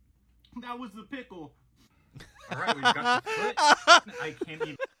 That was the pickle. All right, we've got the foot. I can't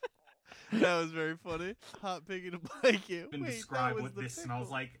even That was very funny. Hot pig in a blanket. Wait, describe that was what the this pickle.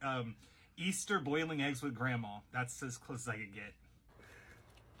 smells like. Easter boiling eggs with grandma. That's as close as I could get.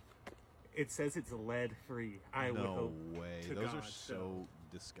 It says it's lead free. I would No hope. way. to Those God, are so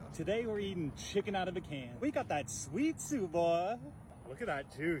disgusting. Today we're eating chicken out of a can. We got that sweet soup, boy. Look at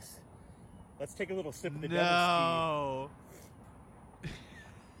that juice. Let's take a little sip of the devil's No. tea.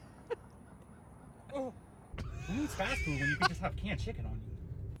 Oh, who needs fast food when you can just have canned chicken on you?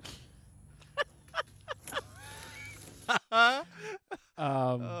 You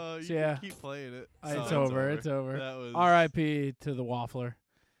So yeah, can keep playing it. It's No, over. It's over. That was R.I.P. to the Waffler.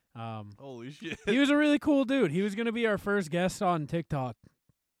 Holy shit. He was a really cool dude. He was gonna be our first guest on TikTok.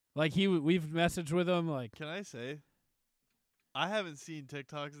 Like we've messaged with him. Like, Can I say? I haven't seen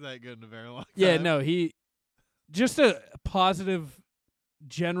TikToks that good in a very long time. Yeah, no, he just a positive,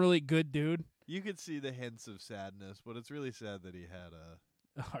 generally good dude. You could see the hints of sadness, but it's really sad that he had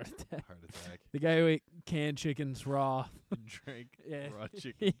A heart attack. Heart attack. The guy who ate canned chickens raw. Drank Yeah. raw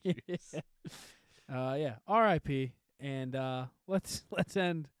chicken juice. Yeah. R.I.P. And let's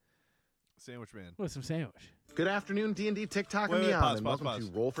end Sandwich Man. with some sandwich. Good afternoon, D&D, TikTok, Wait, and wait, beyond, pause, and pause, welcome pause.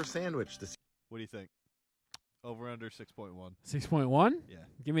 to Roll for Sandwich. What do you think? Over under 6.1. 6.1? Yeah.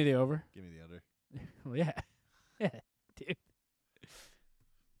 Give me the over. Give me the under. Well, yeah. Yeah, dude.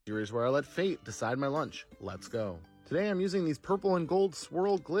 Series where I let fate decide my lunch. Let's go. Today I'm using these purple and gold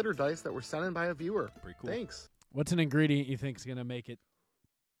swirl glitter dice that were sent in by a viewer. Pretty cool. Thanks. What's an ingredient you think is going to make it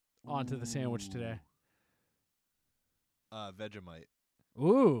onto the sandwich today? Vegemite.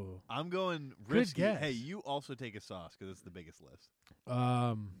 Ooh. I'm going Good risky. guess. Hey, you also take a sauce because it's the biggest list.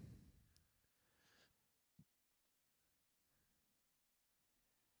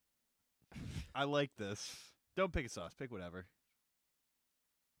 I like this. Don't pick a sauce. Pick whatever.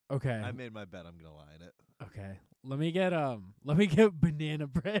 Okay. I made my bet. I'm gonna lie in it. Okay. Let me get banana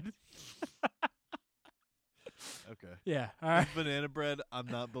bread. Okay. Yeah. All right. Banana bread. I'm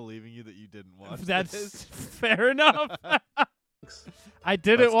not believing you that you didn't watch That's this. fair enough. I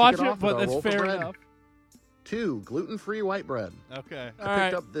didn't Let's watch kick it, off with but our that's roll for fair bread. enough. 2, gluten-free white bread. Okay. I All picked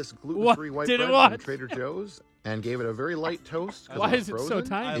right. up this gluten-free white Didn't bread watch. from Trader Joe's and gave it a very light toast. 'cause Why it was is it so frozen.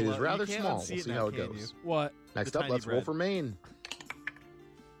 tiny? It I is love- rather you can't small. unsee We'll it see now, how it can goes. you? What? Next The up, tiny let's roll bread. for Maine.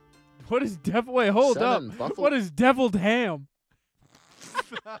 What is Wait, hold 7, up. buffalo- What is deviled ham?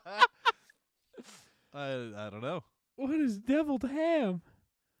 I don't know. What is deviled ham?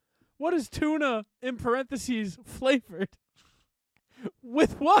 What is tuna in parentheses flavored?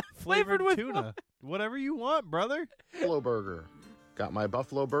 With what? Flavored with tuna. what? Whatever you want, brother. Buffalo burger. Got my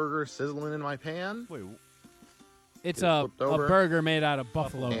buffalo burger sizzling in my pan. Wait. It's Get it a flipped over. burger made out of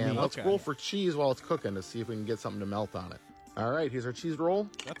buffalo And meat. let's roll for cheese while it's cooking to see if we can get something to melt on it. All right, here's our cheese roll.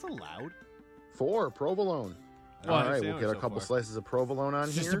 That's allowed. 4, provolone. What? All right, we'll Sandwich get a so couple far. slices of provolone on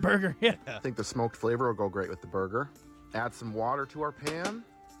It's here. just a burger. Yeah. I think the smoked flavor will go great with the burger. Add some water to our pan.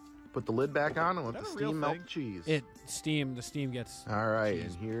 Put the lid back on and let the Is that a real steam melt thing? the cheese. The steam gets. All right,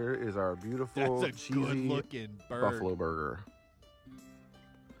 and here is our beautiful That's a cheesy good-looking bird. buffalo burger.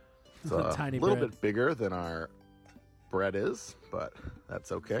 It's A a tiny little bread. bit bigger than our bread is, but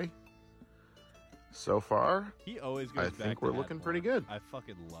that's okay. So far, He always goes I back think to we're add looking more. pretty good. I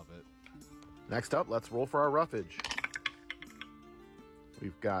fucking love it. Next up, let's roll for our roughage.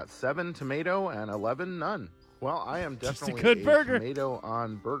 We've got 7 tomato and 11 none. Well, I am Just a definitely good burger. tomato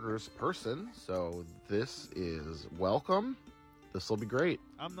on burgers person, so this is welcome. This will be great.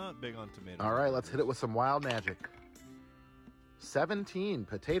 I'm not big on tomatoes. All right, let's hit it with some wild magic. 17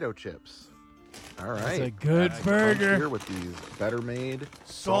 potato chips. All right. That's a good Comes burger. Here with these better made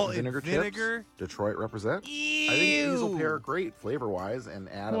Salt and and vinegar vinegar? chips. Detroit represent. I think these will pair great flavor wise and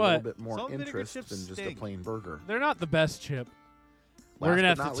add a What? little bit more Salt and vinegar interest chips than just a stink. plain burger. They're not the best chip. We're Last gonna but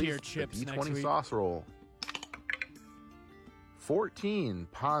have not to tier least, chips the next D20 week. sauce roll. 14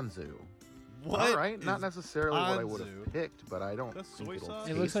 ponzu. What All right, not is necessarily what I would have ponzu? picked, but I don't That's think soy it'll sauce?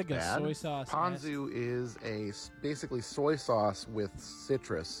 It looks taste like a bad. soy sauce. Ponzu is basically soy sauce with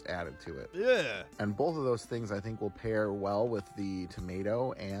citrus added to it. Yeah. And both of those things I think will pair well with the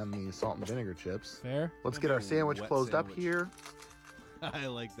tomato and the salt and vinegar chips. Fair. Let's Gonna get be our a sandwich wet closed up sandwich. here. I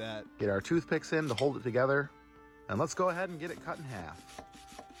like that. Get our toothpicks in to hold it together. And let's go ahead and get it cut in half.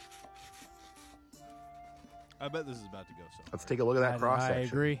 I bet this is about to go so. Let's take a look at that cross I section.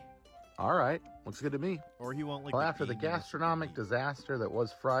 agree. All right, looks good to me. Or he won't like. Well, the after the bean in this gastronomic meat. disaster that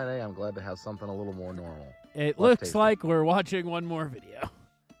was Friday, I'm glad to have something a little more normal. It Let's looks taste like we're watching one more video.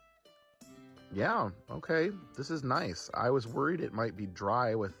 Yeah, okay, this is nice. I was worried it might be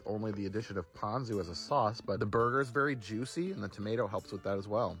dry with only the addition of ponzu as a sauce, but the burger is very juicy and the tomato helps with that as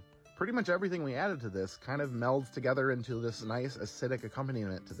well. Pretty much everything we added to this kind of melds together into this nice acidic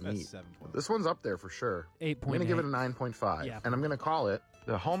accompaniment to the That's meat. 7 points. This one's up there for sure. 8.8. I'm gonna give it a 9.5, Yeah. and I'm gonna call it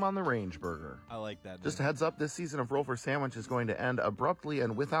the Home on the Range burger. I like that. Just a name. heads up, this season of Roll for Sandwich is going to end abruptly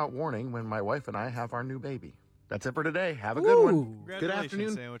and without warning when my wife and I have our new baby. That's it for today. Have a good one. Ooh. Good Congratulations,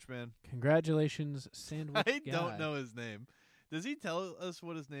 afternoon. Sandwich Man. Congratulations, sandwich I guy. don't know his name. Does he tell us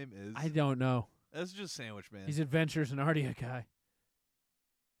what his name is? I don't know. That's just Sandwich Man. He's Adventures in Ardia guy.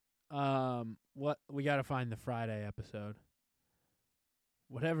 What we got to find the Friday episode.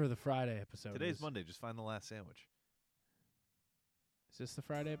 Whatever the Friday episode Today's is. Monday. Just find the last sandwich. Is this the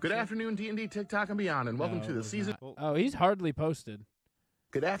Friday episode? Good afternoon, D&D, TikTok, and beyond, and welcome No, to the it's season. not. Oh, he's hardly posted.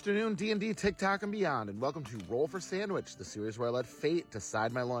 Good afternoon, D&D, TikTok, and beyond, and welcome to Roll for Sandwich, the series where I let fate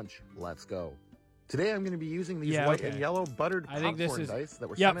decide my lunch. Let's go. Today I'm going to be using these Yeah, white okay. and yellow buttered I think this popcorn is dice that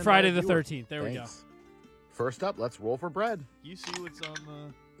were yep, sent in Friday by a the viewer. 13th. There we go. Thanks. First up, let's roll for bread. You see what's on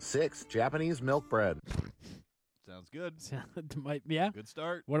the... 6, Japanese milk bread. Sounds good. Yeah. Good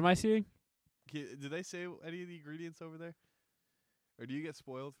start. What am I seeing? Did they say any of the ingredients over there? Or do you get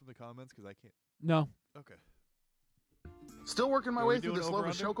spoiled from the comments? Because I can't. No. Okay. Still working my Are we way through doing this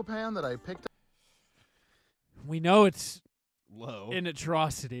over-under? Shokopan that I picked up. We know it's low. An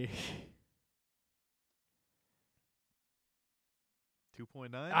atrocity.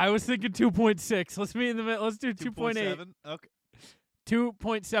 2.9? I was thinking 2.6. Let's be in the middle. Let's do 2.8. 2.7? Okay.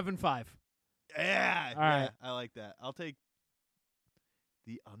 2.75. Yeah. All right. Yeah, I like that. I'll take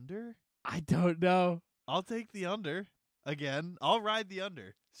the under? I don't know. I'll take the under. Again, I'll ride the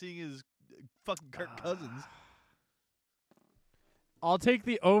under, seeing as fucking Kirk Cousins. I'll take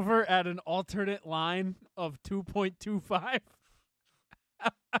the over at an alternate line of 2.25.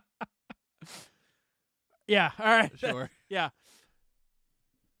 Yeah, all right. Sure. Yeah.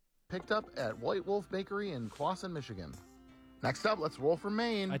 Picked up at White Wolf Bakery in Clawson, Michigan. Next up, let's roll for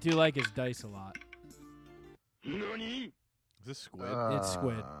Maine. I do like his dice a lot. Is this squid? It's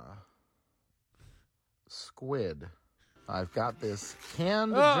squid. Squid. I've got this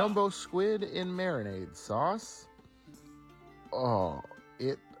canned Ah! jumbo squid in marinade sauce. Oh,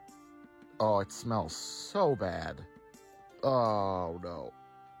 it smells so bad. Oh, no.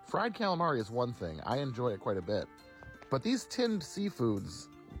 Fried calamari is one thing. I enjoy it quite a bit. But these tinned seafoods,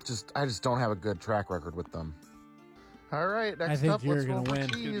 I just don't have a good track record with them. All right, next think up, you're let's roll gonna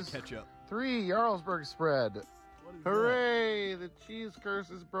for win. cheese. Ketchup. 3, Jarlsberg spread. Hooray, the cheese curse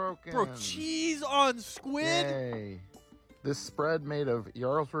is broken. Bro, cheese on squid? Yay. This spread made of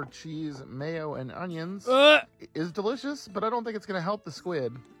Jarlsberg cheese, mayo, and onions is delicious, but I don't think it's going to help the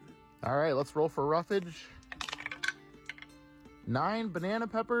squid. All right, let's roll for roughage. 9 banana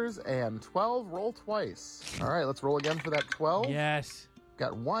peppers and 12 roll twice. All right, let's roll again for that 12. Yes.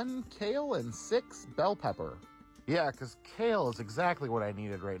 Got 1 kale and 6 bell pepper. Yeah, because kale is exactly what I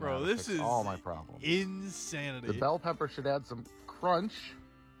needed right now. Bro, to this fix is all my problems. insanity. The bell pepper should add some crunch,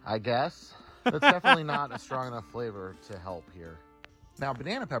 I guess. That's definitely not a strong enough flavor to help here. Now,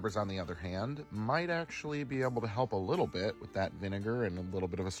 banana peppers, on the other hand, might actually be able to help a little bit with that vinegar and a little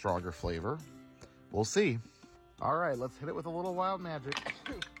bit of a stronger flavor. We'll see. All right, let's hit it with a little wild magic.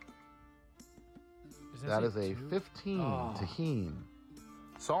 That is a 15 tahine.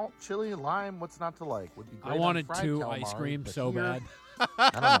 Salt, chili, lime, what's not to like? Would be great I on wanted fried 2 calamari, ice cream but so here, bad. I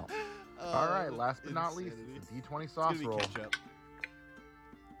don't know. All right, last but not least, insanity. the D20 It's sauce gonna be roll. ketchup.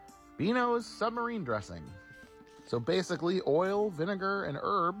 Beano's submarine dressing. So basically, oil, vinegar, and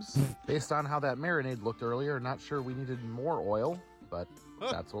herbs. Based on how that marinade looked earlier, not sure we needed more oil, but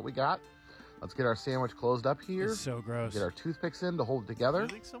that's what we got. Let's get our sandwich closed up here. It's so gross. Get our toothpicks in to hold it together. Do you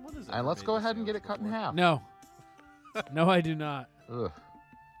think someone has And ever let's made go this ahead and get it sandwich cut in before? half. No. No, I do not. Ugh.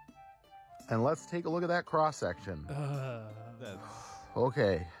 And let's take a look at that cross section. That's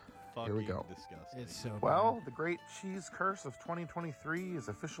Okay, here we fucking go. disgusting. It's so Well, the great cheese curse of 2023 is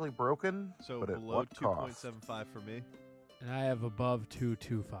officially broken. So but at below what cost? 2.75 for me. And I have above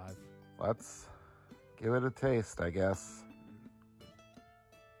 2.25. Let's give it a taste, I guess.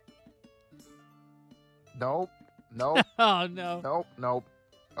 Nope. Nope. Oh, no. Nope. Nope.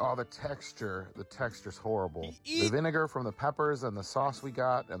 Oh, the texture's horrible. The vinegar from the peppers and the sauce we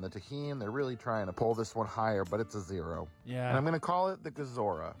got and the tahini, they're really trying to pull this one higher, but it's a 0. Yeah. And I'm going to call it the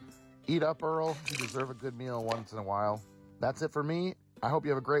Gazora. Eat up, Earl. You deserve a good meal once in a while. That's it for me. I hope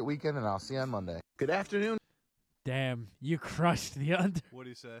you have a great weekend, and I'll see you on Monday. Good afternoon. Damn, you crushed the under. What do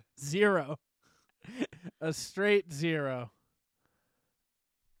you say? 0. A straight 0.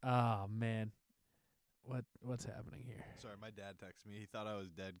 Oh, man. What's happening here? Sorry, my dad texted me. He thought I was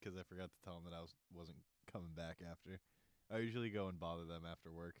dead because I forgot to tell him that I wasn't coming back after. I usually go and bother them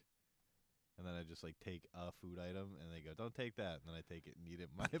after work. And then I just take a food item and they go, "Don't take that." And then I take it and eat it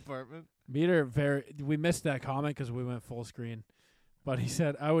in my apartment. We missed that comment because we went full screen. But he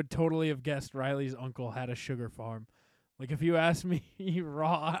said, I would totally have guessed Riley's uncle had a sugar farm. Like, if you asked me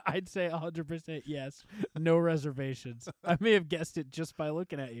raw, I'd say 100% yes. No reservations. I may have guessed it just by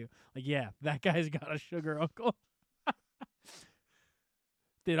looking at you. Like, yeah, that guy's got a sugar uncle.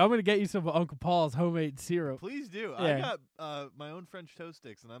 Dude, I'm going to get you some of Uncle Paul's homemade syrup. Please do. Yeah. I got my own French toast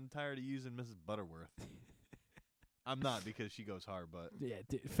sticks, and I'm tired of using Mrs. Butterworth. I'm not because she goes hard, but Yeah,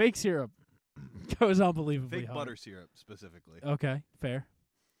 dude, fake syrup goes unbelievably fake hard. butter syrup specifically. Okay, fair.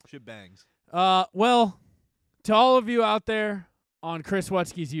 Shit bangs. Well, to all of you out there on Chris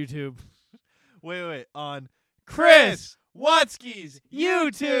Wutsky's YouTube. Wait. On Chris Wutsky's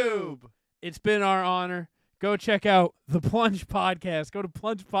YouTube. It's been our honor. Go check out the Plunge Podcast. Go to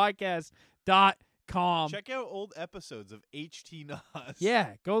plungepodcast.com. calm. Check out old episodes of HT Nos.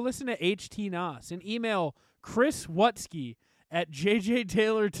 Yeah, go listen to HT Nos and email Chris Wutsky at JJ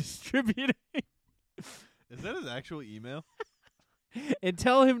Taylor Distributing Is that his actual email? and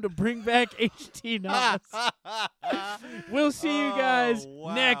tell him to bring back HT Nos. We'll see you guys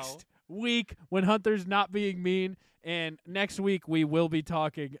next week when Hunter's not being mean. And next week we will be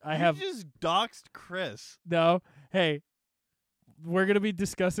talking. You just doxed Chris. No. Hey, we're gonna be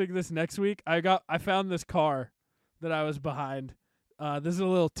discussing this next week. I found this car that I was behind. This is a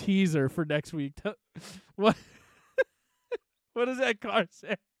little teaser for next week. What? What does that car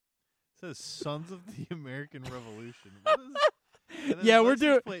say? It says Sons of the American Revolution. What is? And then Yeah, the we're license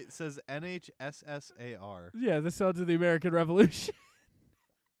doing. plate says NHSSAR. Yeah, the Sons of the American Revolution.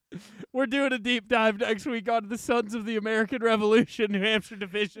 We're doing a deep dive next week on the Sons of the American Revolution, New Hampshire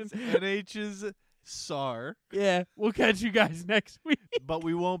Division. NH's SAR. Yeah, we'll catch you guys next week. But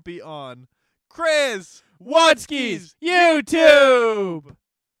we won't be on Chris Wutsky's YouTube.